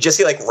to meet. You just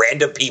see like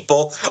random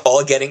people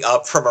all getting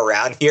up from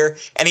around here,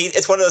 and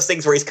it's one of those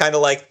things where he's kind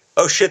of like,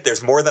 oh shit,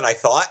 there's more than I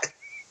thought.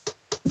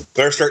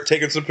 Better start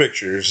taking some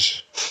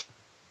pictures.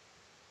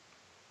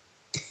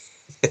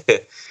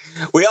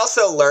 We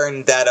also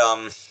learned that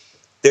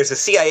there's a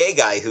CIA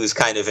guy who's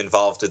kind of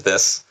involved with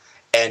this,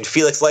 and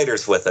Felix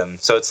Leiter's with him.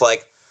 So it's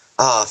like,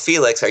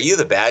 Felix, are you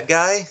the bad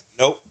guy?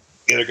 Nope.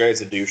 The other guy's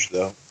a douche,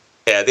 though.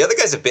 Yeah, the other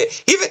guy's a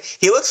bit...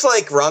 He looks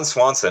like Ron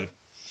Swanson.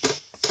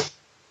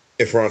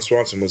 If Ron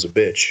Swanson was a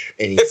bitch.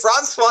 If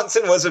Ron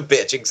Swanson was a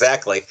bitch,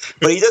 exactly.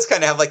 But he does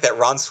kind of have like that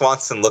Ron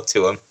Swanson look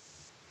to him.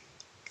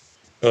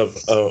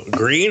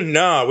 Green?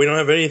 Nah, we don't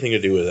have anything to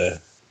do with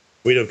that.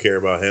 We don't care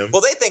about him.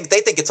 Well, they think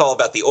it's all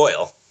about the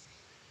oil.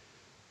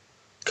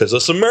 Because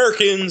us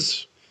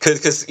Americans.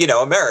 Because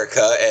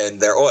America and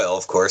their oil,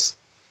 of course.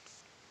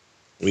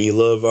 We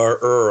love our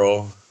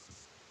Earl.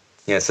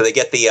 Yeah, so they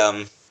get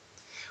the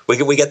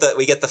we get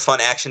the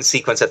fun action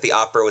sequence at the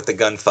opera with the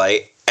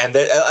gunfight, and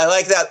I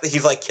like that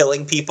he's like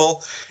killing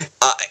people,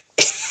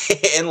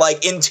 and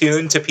like in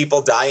tune to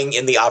people dying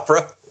in the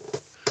opera.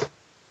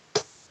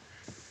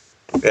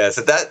 Yeah,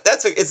 so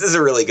this is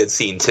a really good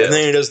scene too. And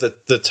then he does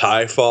the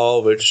tie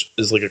fall, which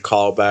is like a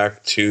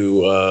callback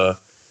to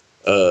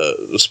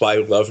The Spy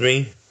Who Loved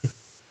Me.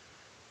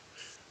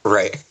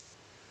 Right.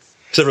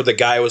 Except for the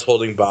guy was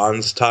holding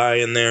Bond's tie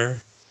in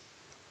there,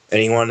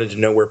 and he wanted to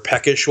know where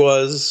Peckish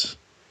was.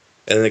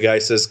 And the guy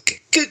says,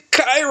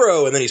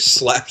 Cairo! And then he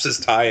slaps his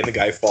tie, and the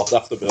guy falls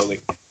off the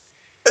building.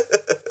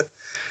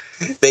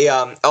 They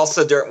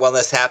also, while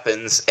this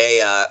happens,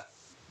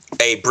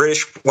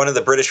 one of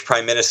the British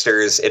Prime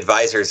Minister's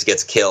advisors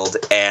gets killed,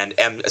 and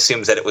M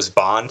assumes that it was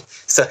Bond.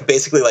 So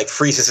basically, like,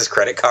 freezes his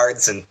credit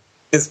cards and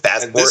his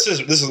passport.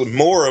 And this is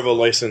more of a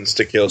license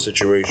to kill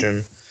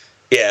situation.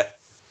 Yeah.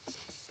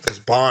 Because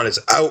Bond is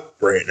out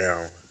right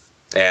now.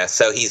 Yeah,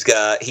 so he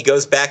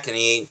goes back and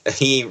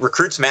he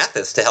recruits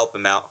Mathis to help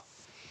him out.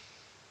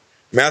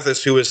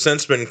 Mathis, who has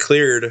since been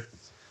cleared.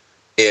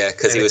 Yeah,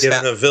 because he was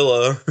given a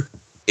villa.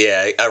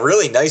 Yeah, a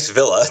really nice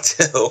villa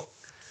too.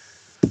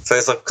 So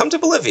he's like, "Come to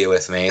Bolivia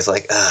with me." He's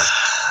like,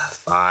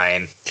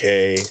 "Fine."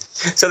 Okay.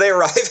 So they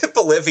arrive at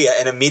Bolivia,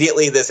 and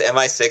immediately this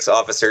MI6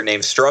 officer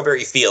named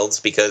Strawberry Fields,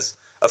 because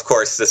of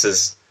course this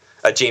is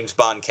a James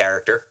Bond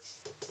character.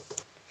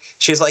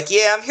 She's like,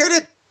 "Yeah, I'm here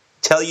to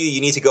tell you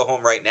need to go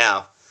home right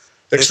now."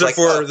 Except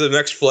for the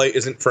next flight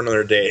isn't for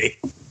another day.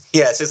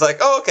 Yeah, she's like,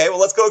 "Oh, okay, well,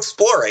 let's go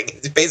exploring."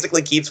 It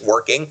basically keeps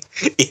working,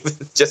 even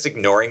just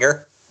ignoring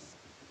her.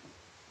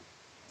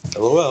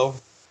 LOL.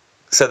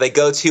 So they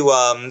go to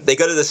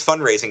this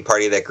fundraising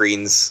party that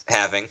Green's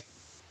having,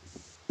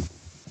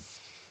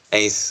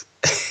 and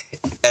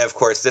and of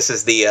course this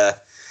is the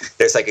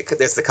there's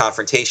the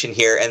confrontation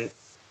here, and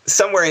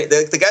somewhere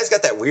the guy's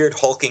got that weird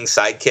hulking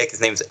sidekick. His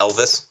name's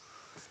Elvis.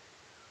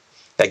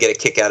 I get a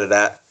kick out of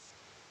that,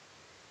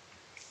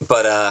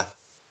 but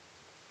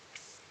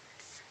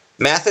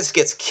Mathis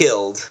gets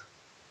killed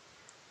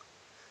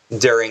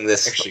during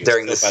this scene.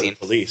 By the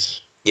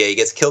police. Yeah, he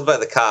gets killed by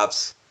the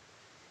cops.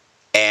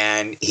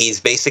 And he's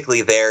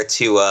basically there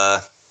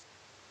to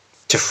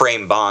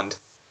frame Bond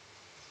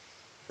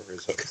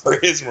for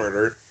his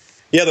murder.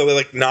 Yeah, they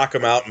like knock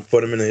him out and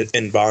put him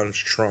in Bond's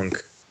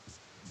trunk.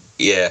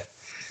 Yeah,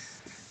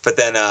 but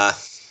then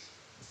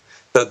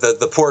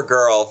the poor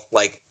girl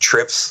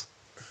trips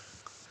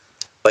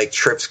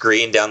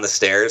Green down the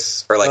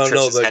stairs, or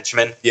trips his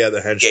henchman. Yeah,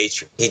 the henchman.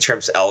 Yeah, he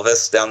trips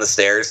Elvis down the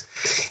stairs,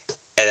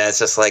 and it's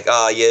just like,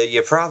 oh,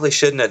 you probably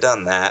shouldn't have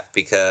done that,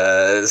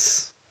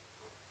 because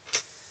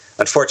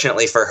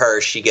unfortunately for her,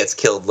 she gets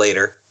killed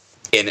later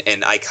in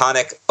an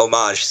iconic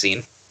homage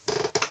scene.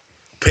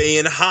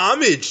 Paying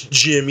homage,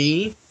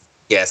 Jimmy.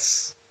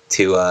 Yes,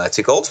 to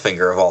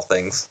Goldfinger of all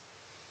things.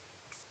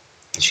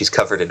 She's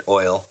covered in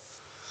oil.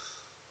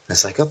 And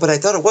it's like, oh, but I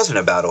thought it wasn't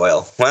about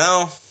oil.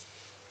 Well,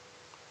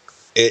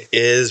 it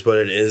is, but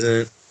it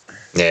isn't.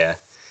 Yeah.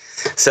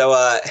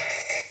 So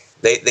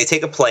they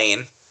take a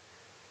plane.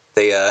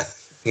 He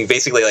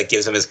basically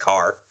gives him his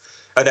car.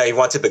 Oh, no, he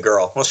wanted the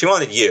girl. Well, she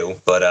wanted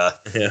you,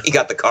 but he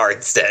got the car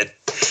instead.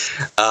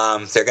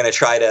 They're going to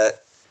try to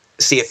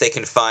see if they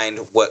can find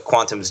what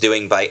Quantum's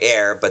doing by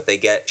air, but they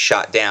get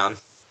shot down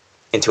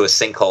into a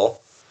sinkhole.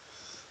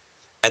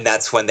 And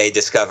that's when they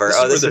discover... This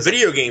is where the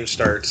video game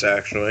starts,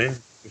 actually.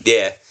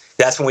 Yeah,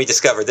 that's when we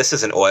discover this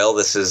isn't oil,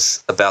 this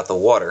is about the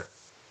water.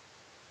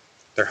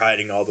 They're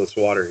hiding all this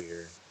water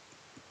here.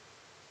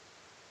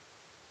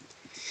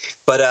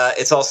 But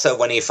it's also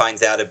when he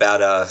finds out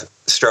about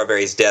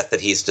Strawberry's death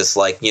that he's just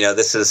like,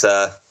 this is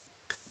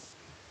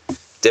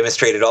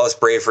demonstrated all his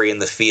bravery in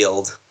the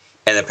field.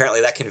 And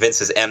apparently that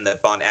convinces M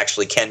that Bond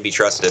actually can be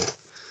trusted.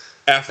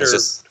 After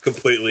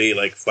completely,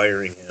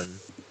 firing him.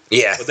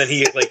 Yeah. But then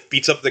he,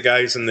 beats up the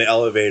guys in the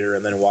elevator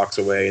and then walks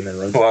away and then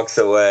runs. Walks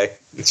away.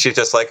 She's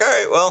just like, all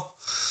right, well,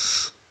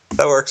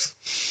 that works.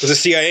 Because the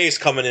CIA is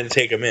coming in to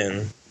take him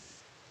in.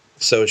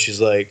 So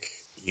she's like,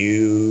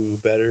 you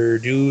better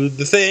do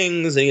the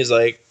things. And he's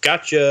like,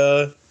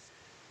 gotcha.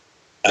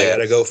 I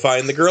gotta go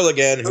find the girl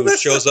again, who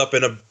shows up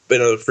in a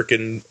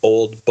freaking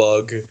old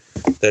bug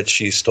that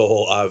she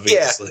stole,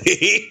 obviously.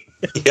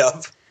 Yeah.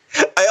 Yep.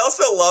 I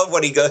also love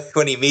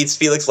when he meets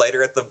Felix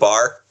Leiter at the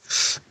bar,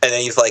 and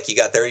then he's like, you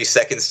got 30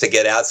 seconds to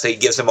get out, so he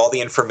gives him all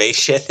the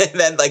information, and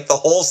then the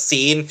whole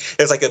scene,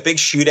 there's a big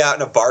shootout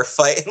and a bar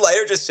fight, and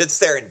Leiter just sits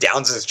there and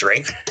downs his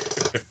drink.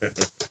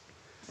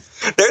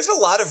 There's a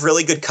lot of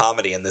really good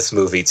comedy in this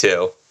movie,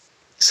 too.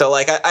 So,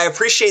 I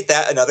appreciate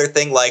that. Another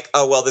thing,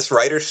 oh, well, this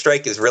writer's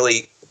strike is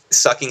really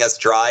sucking us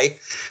dry,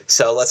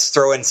 so let's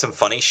throw in some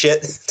funny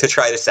shit to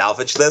try to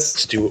salvage this.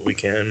 Let's do what we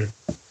can.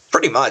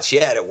 Pretty much,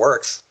 yeah, and it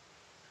works.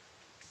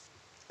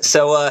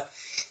 So,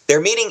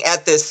 they're meeting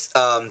at this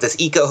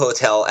eco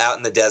hotel out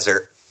in the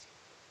desert,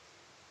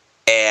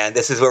 and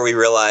this is where we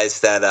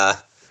realize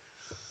that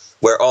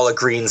where all of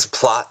Green's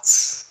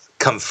plots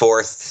come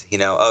forth.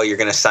 Oh, you're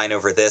going to sign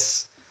over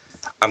this.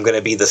 I'm going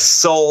to be the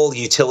sole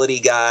utility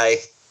guy.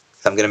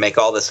 I'm going to make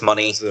all this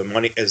money. So the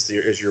money is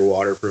your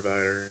water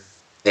provider.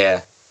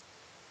 Yeah.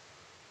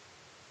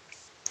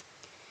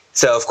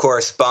 So of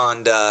course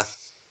Bond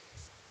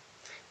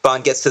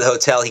gets to the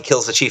hotel. He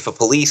kills the chief of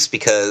police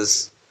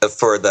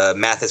for the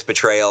Mathis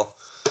betrayal.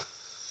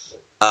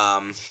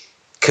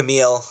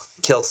 Camille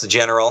kills the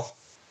general,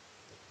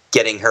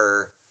 getting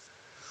her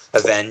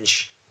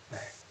revenge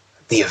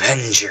the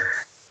Avenger.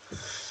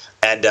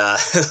 And the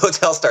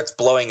hotel starts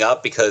blowing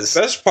up because...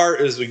 Best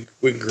part is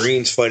when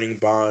Green's fighting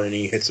Bond and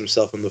he hits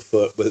himself in the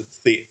foot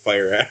with the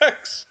fire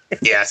axe.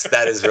 Yes,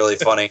 that is really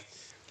funny.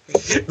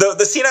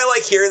 The scene I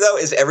like here, though,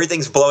 is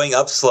everything's blowing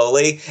up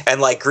slowly,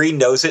 and, like, Green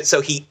knows it, so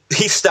he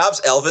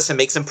stops Elvis and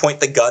makes him point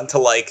the gun to,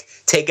 like,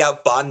 take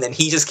out Bond, and then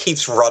he just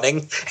keeps running,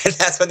 and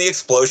that's when the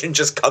explosion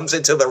just comes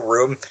into the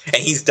room, and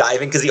he's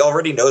diving because he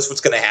already knows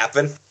what's going to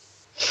happen.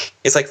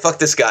 It's like, fuck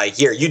this guy.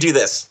 Here, you do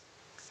this.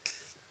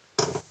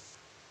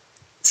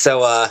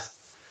 So,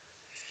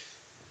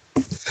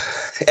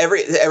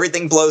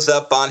 everything blows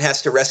up. Bond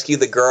has to rescue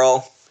the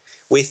girl.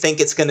 We think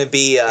it's going to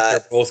be...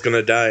 They're both going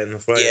to die in the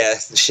fight. Yeah,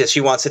 she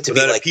wants it to be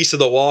then like... a piece of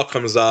the wall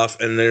comes off,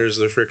 and there's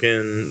the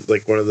freaking,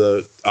 like, one of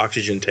the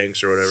oxygen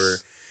tanks or whatever.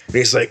 And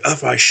he's like,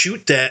 if I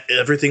shoot that,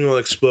 everything will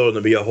explode, and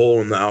there'll be a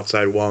hole in the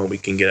outside wall, and we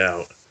can get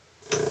out.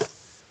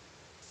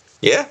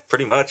 Yeah,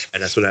 pretty much.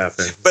 And that's what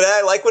happened. But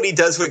I like what he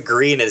does with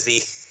Green is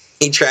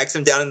he tracks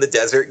him down in the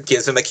desert,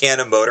 gives him a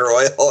can of motor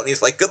oil, and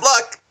he's like, good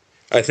luck!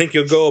 I think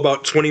you'll go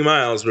about 20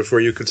 miles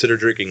before you consider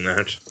drinking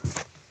that.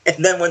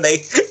 And then when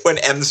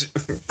M's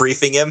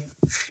briefing him,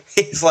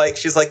 she's like,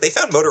 they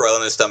found motor oil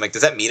in his stomach.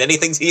 Does that mean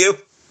anything to you?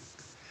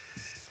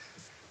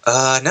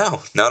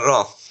 No, not at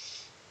all.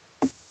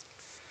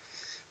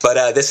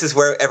 But this is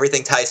where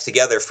everything ties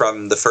together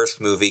from the first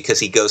movie,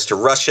 because he goes to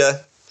Russia,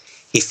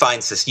 he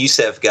finds this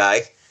Yusef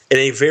guy. In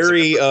a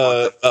very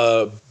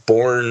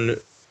Bourne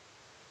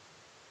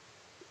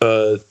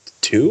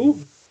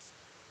 2?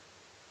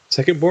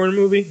 Second Bourne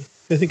movie,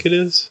 I think it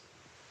is.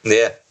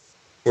 Yeah.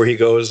 Where he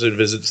goes and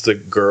visits the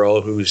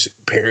girl whose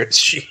parents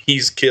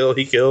he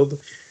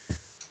killed.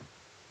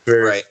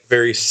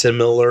 Very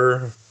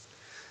similar.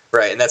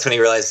 Right, and that's when he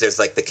realizes there's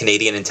like the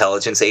Canadian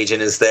intelligence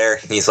agent is there,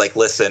 and he's like,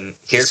 "Listen,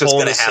 here's what's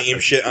going to happen." Same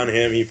shit on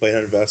him. He played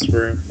on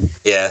Vesper.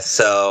 Yeah,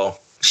 so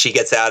she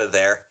gets out of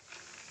there.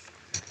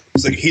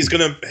 It's like he's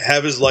going to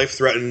have his life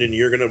threatened, and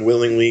you're going to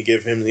willingly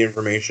give him the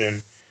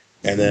information,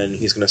 and then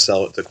he's going to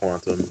sell it to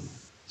Quantum.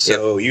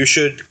 So You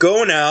should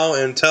go now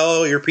and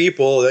tell your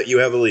people that you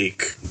have a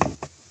leak.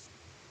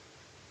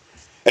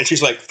 And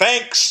she's like,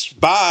 thanks,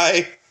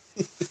 bye.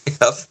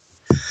 Yep.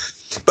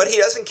 But he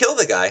doesn't kill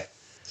the guy.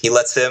 He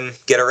lets him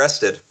get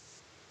arrested.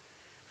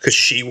 Because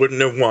she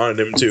wouldn't have wanted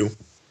him to.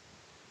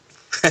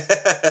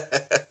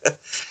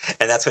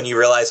 And that's when you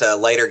realize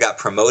Leiter got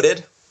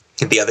promoted.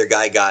 The other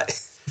guy got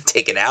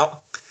taken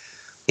out.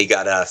 He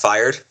got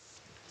fired.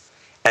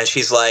 And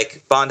she's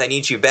like, Bond, I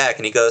need you back.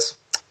 And he goes,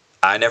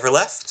 I never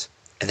left.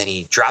 And then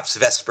he drops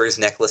Vesper's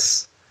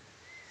necklace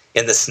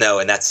in the snow,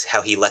 and that's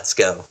how he lets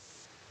go.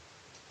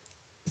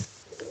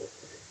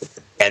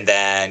 And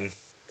then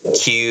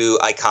cue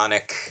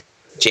iconic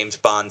James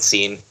Bond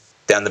scene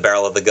down the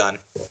barrel of the gun.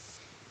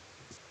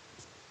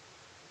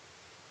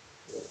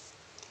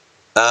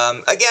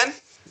 Again,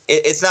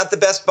 it's not the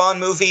best Bond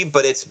movie,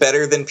 but it's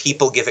better than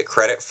people give it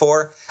credit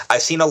for.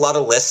 I've seen a lot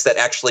of lists that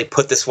actually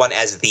put this one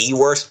as the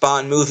worst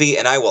Bond movie,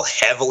 and I will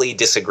heavily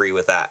disagree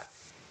with that.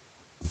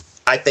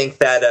 I think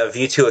that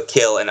View to a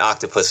Kill and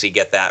Octopussy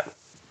get that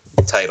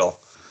title.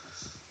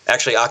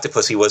 Actually,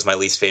 Octopussy was my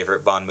least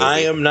favorite Bond movie. I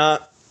am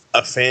not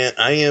a fan.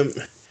 I am...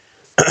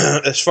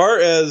 as far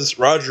as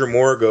Roger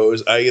Moore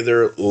goes, I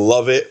either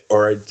love it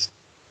or I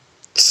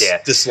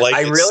dislike it so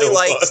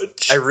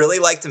much. I really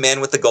liked The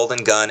Man with the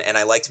Golden Gun, and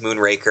I liked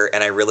Moonraker,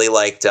 and I really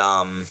liked...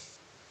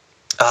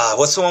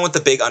 what's the one with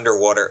the big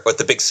underwater... with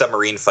the big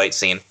submarine fight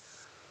scene?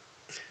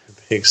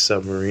 Big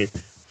submarine...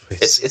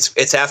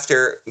 It's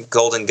after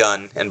Golden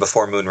Gun and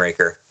before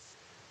Moonraker.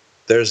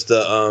 There's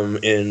the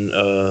in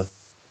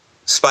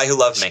Spy Who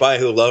Loved Me. Spy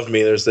Who Loved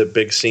Me. There's that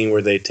big scene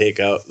where they take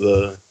out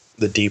the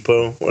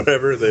depot,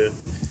 whatever the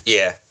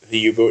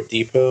U-boat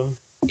depot.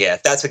 Yeah,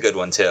 that's a good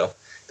one too.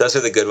 Those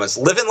are the good ones.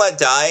 Live and Let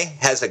Die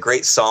has a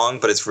great song,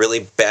 but it's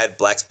really bad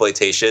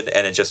blaxploitation,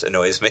 and it just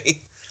annoys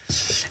me.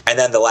 And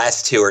then the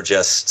last two are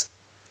just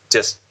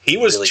he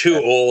was really too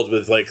bad. old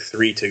with like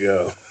 3 to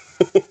go.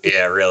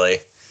 Yeah,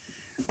 really.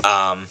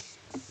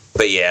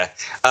 But yeah,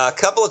 a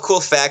couple of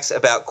cool facts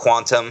about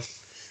Quantum.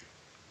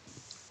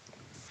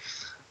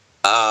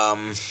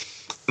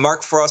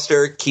 Mark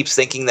Foster keeps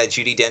thinking that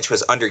Judi Dench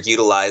was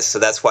underutilized, so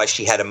that's why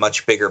she had a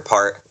much bigger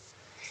part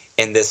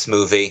in this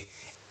movie.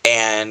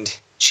 And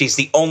she's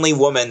the only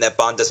woman that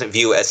Bond doesn't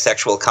view as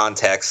sexual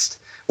context,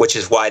 which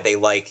is why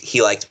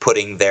he liked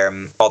putting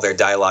all their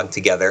dialogue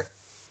together.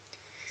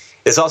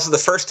 It's also the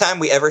first time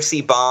we ever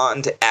see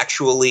Bond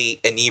actually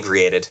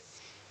inebriated.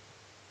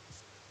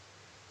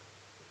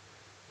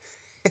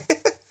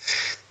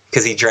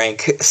 Because he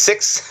drank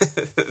 6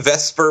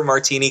 Vesper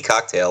Martini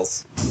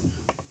cocktails.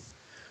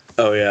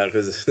 Oh yeah,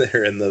 because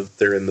they're in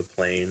the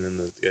plane, and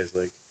the guy's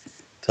like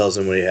tells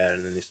him what he had,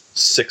 and then there's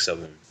 6 of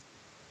them.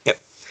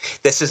 Yep.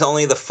 This is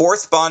only the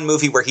 4th Bond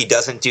movie where he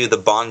doesn't do the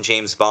Bond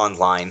James Bond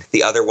line.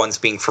 The other ones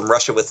being From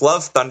Russia with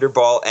Love,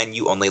 Thunderball, and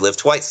You Only Live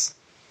Twice.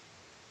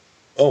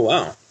 Oh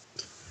wow.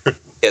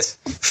 Yes.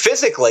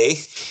 Physically,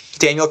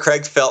 Daniel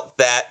Craig felt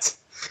that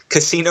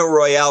Casino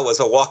Royale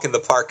was a walk in the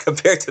park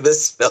compared to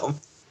this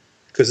film.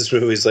 because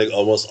this movie's like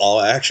almost all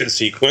action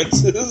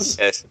sequences.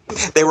 Yes.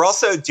 They were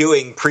also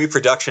doing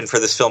pre-production for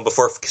this film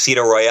before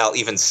Casino Royale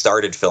even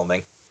started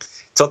filming.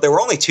 So they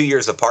were only 2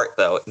 years apart,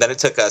 though. Then it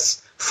took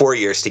us 4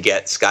 years to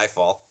get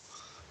Skyfall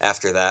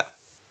after that.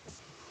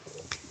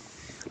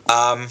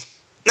 Not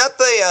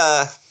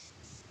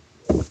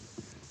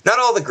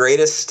all the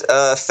greatest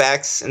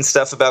facts and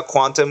stuff about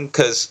Quantum,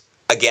 because,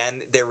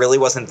 again, there really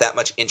wasn't that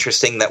much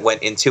interesting that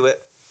went into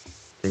it.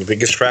 And the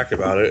biggest fact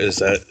about it is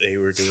that they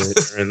were doing it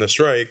during the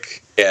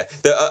strike. Yeah.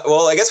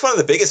 Well, I guess one of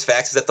the biggest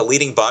facts is that the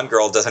leading Bond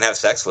girl doesn't have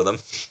sex with him.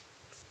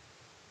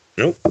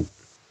 Nope.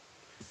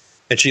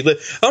 And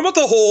how about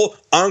the whole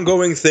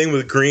ongoing thing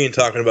with Green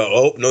talking about,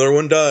 oh, another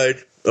one died.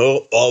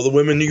 Oh, all the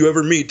women you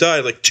ever meet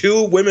died. Like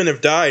 2 women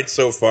have died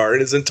so far in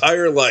his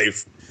entire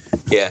life.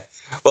 Yeah.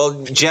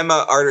 Well,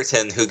 Gemma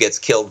Arterton, who gets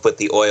killed with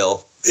the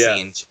oil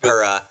scene,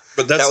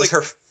 but that's that was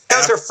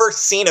her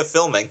first scene of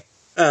filming.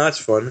 Ah, that's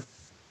fun.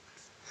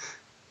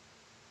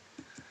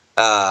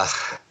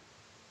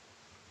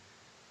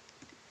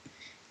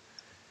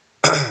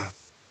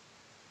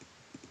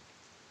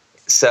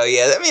 So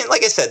yeah, I mean,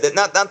 like I said,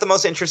 not the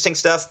most interesting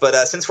stuff, but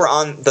since we're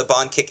on the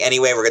Bond kick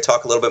anyway, we're going to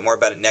talk a little bit more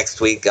about it next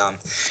week.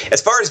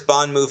 As far as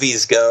Bond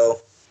movies go,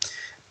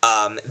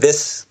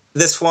 this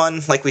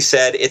one, like we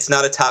said, it's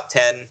not a top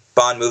 10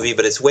 Bond movie,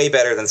 but it's way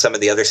better than some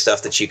of the other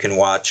stuff that you can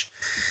watch.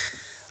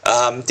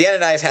 Dan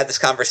and I have had this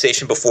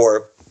conversation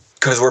before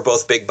because we're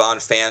both big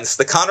Bond fans.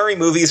 The Connery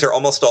movies are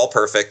almost all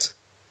perfect.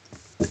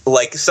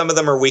 Like, some of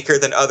them are weaker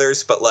than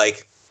others, but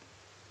like,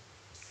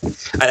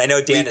 and I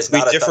know Dan is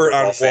not a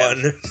Thunderball fan.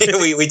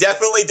 we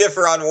definitely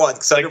differ on one.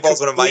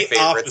 Thunderball's one of my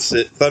favorites.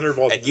 Opposite.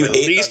 Thunderball's and you my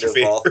hate least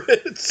Thunderball.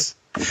 favorites.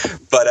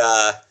 But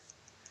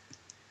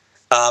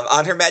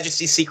On Her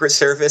Majesty's Secret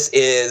Service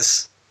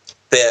is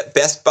the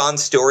best Bond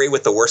story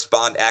with the worst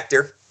Bond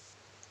actor,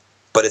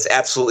 but it's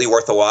absolutely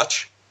worth a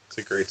watch. It's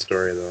a great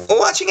story, though. Well,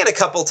 watching it a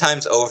couple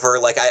times over,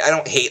 like, I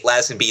don't hate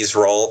Lazenby's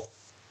role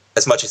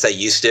as much as I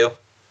used to.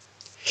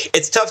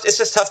 It's tough. It's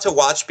just tough to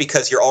watch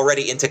because you're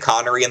already into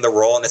Connery in the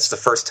role, and it's the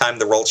first time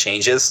the role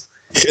changes.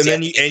 And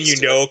then you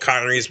know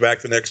Connery's back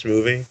the next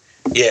movie.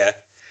 Yeah.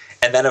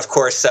 And then, of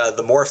course,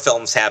 the Moore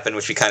films happen,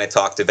 which we kind of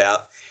talked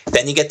about.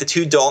 Then you get the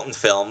 2 Dalton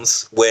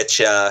films,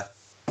 which,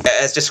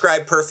 as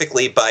described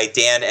perfectly by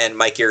Dan and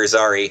Mike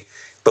Irizarry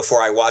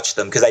before I watched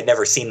them, because I'd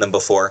never seen them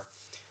before.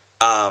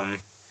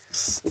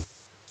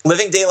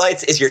 Living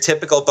Daylights is your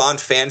typical Bond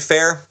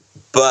fanfare,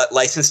 but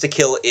License to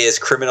Kill is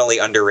criminally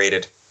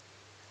underrated.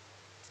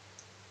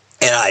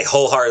 And I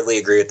wholeheartedly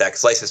agree with that,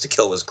 because License to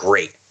Kill was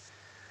great.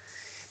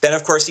 Then,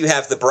 of course, you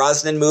have the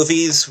Brosnan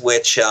movies,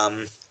 which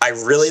I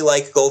really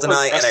like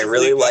GoldenEye, and I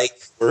really like...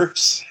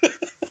 Worse.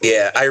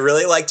 Yeah, I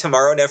really like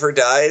Tomorrow Never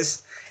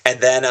Dies. And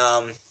then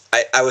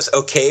I was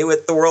okay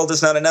with The World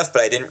Is Not Enough,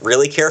 but I didn't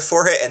really care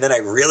for it. And then I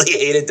really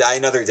hated Die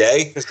Another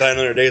Day. Because Die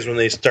Another Day is when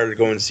they started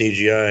going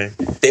CGI.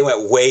 They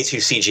went way too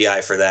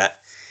CGI for that.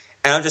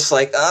 And I'm just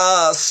like,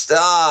 oh,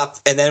 stop.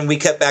 And then we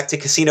cut back to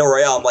Casino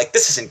Royale. I'm like,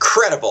 this is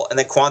incredible. And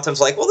then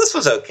Quantum's like, well, this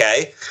was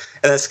okay.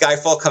 And then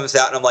Skyfall comes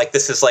out, and I'm like,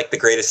 this is like the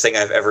greatest thing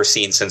I've ever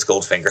seen since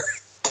Goldfinger.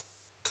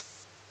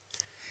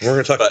 We're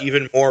going to talk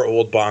even more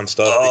old Bond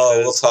stuff.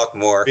 Oh, we'll talk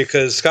more.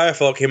 Because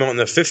Skyfall came out on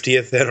the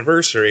 50th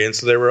anniversary, and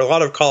so there were a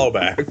lot of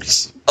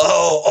callbacks.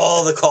 Oh,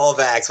 all the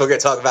callbacks. We're going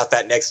to talk about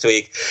that next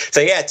week.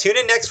 So yeah, tune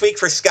in next week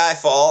for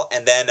Skyfall,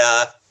 and then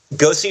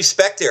go see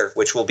Spectre,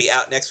 which will be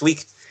out next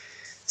week.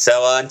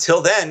 So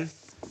until then,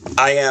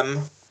 I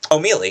am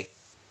O'Mealy,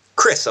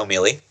 Chris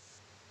O'Mealy.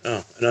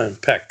 Oh, and I'm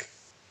Peck.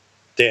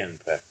 Dan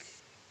Peck.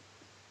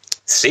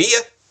 See ya.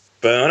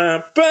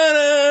 Ba-da,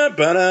 ba-da,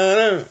 ba-da,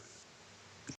 da.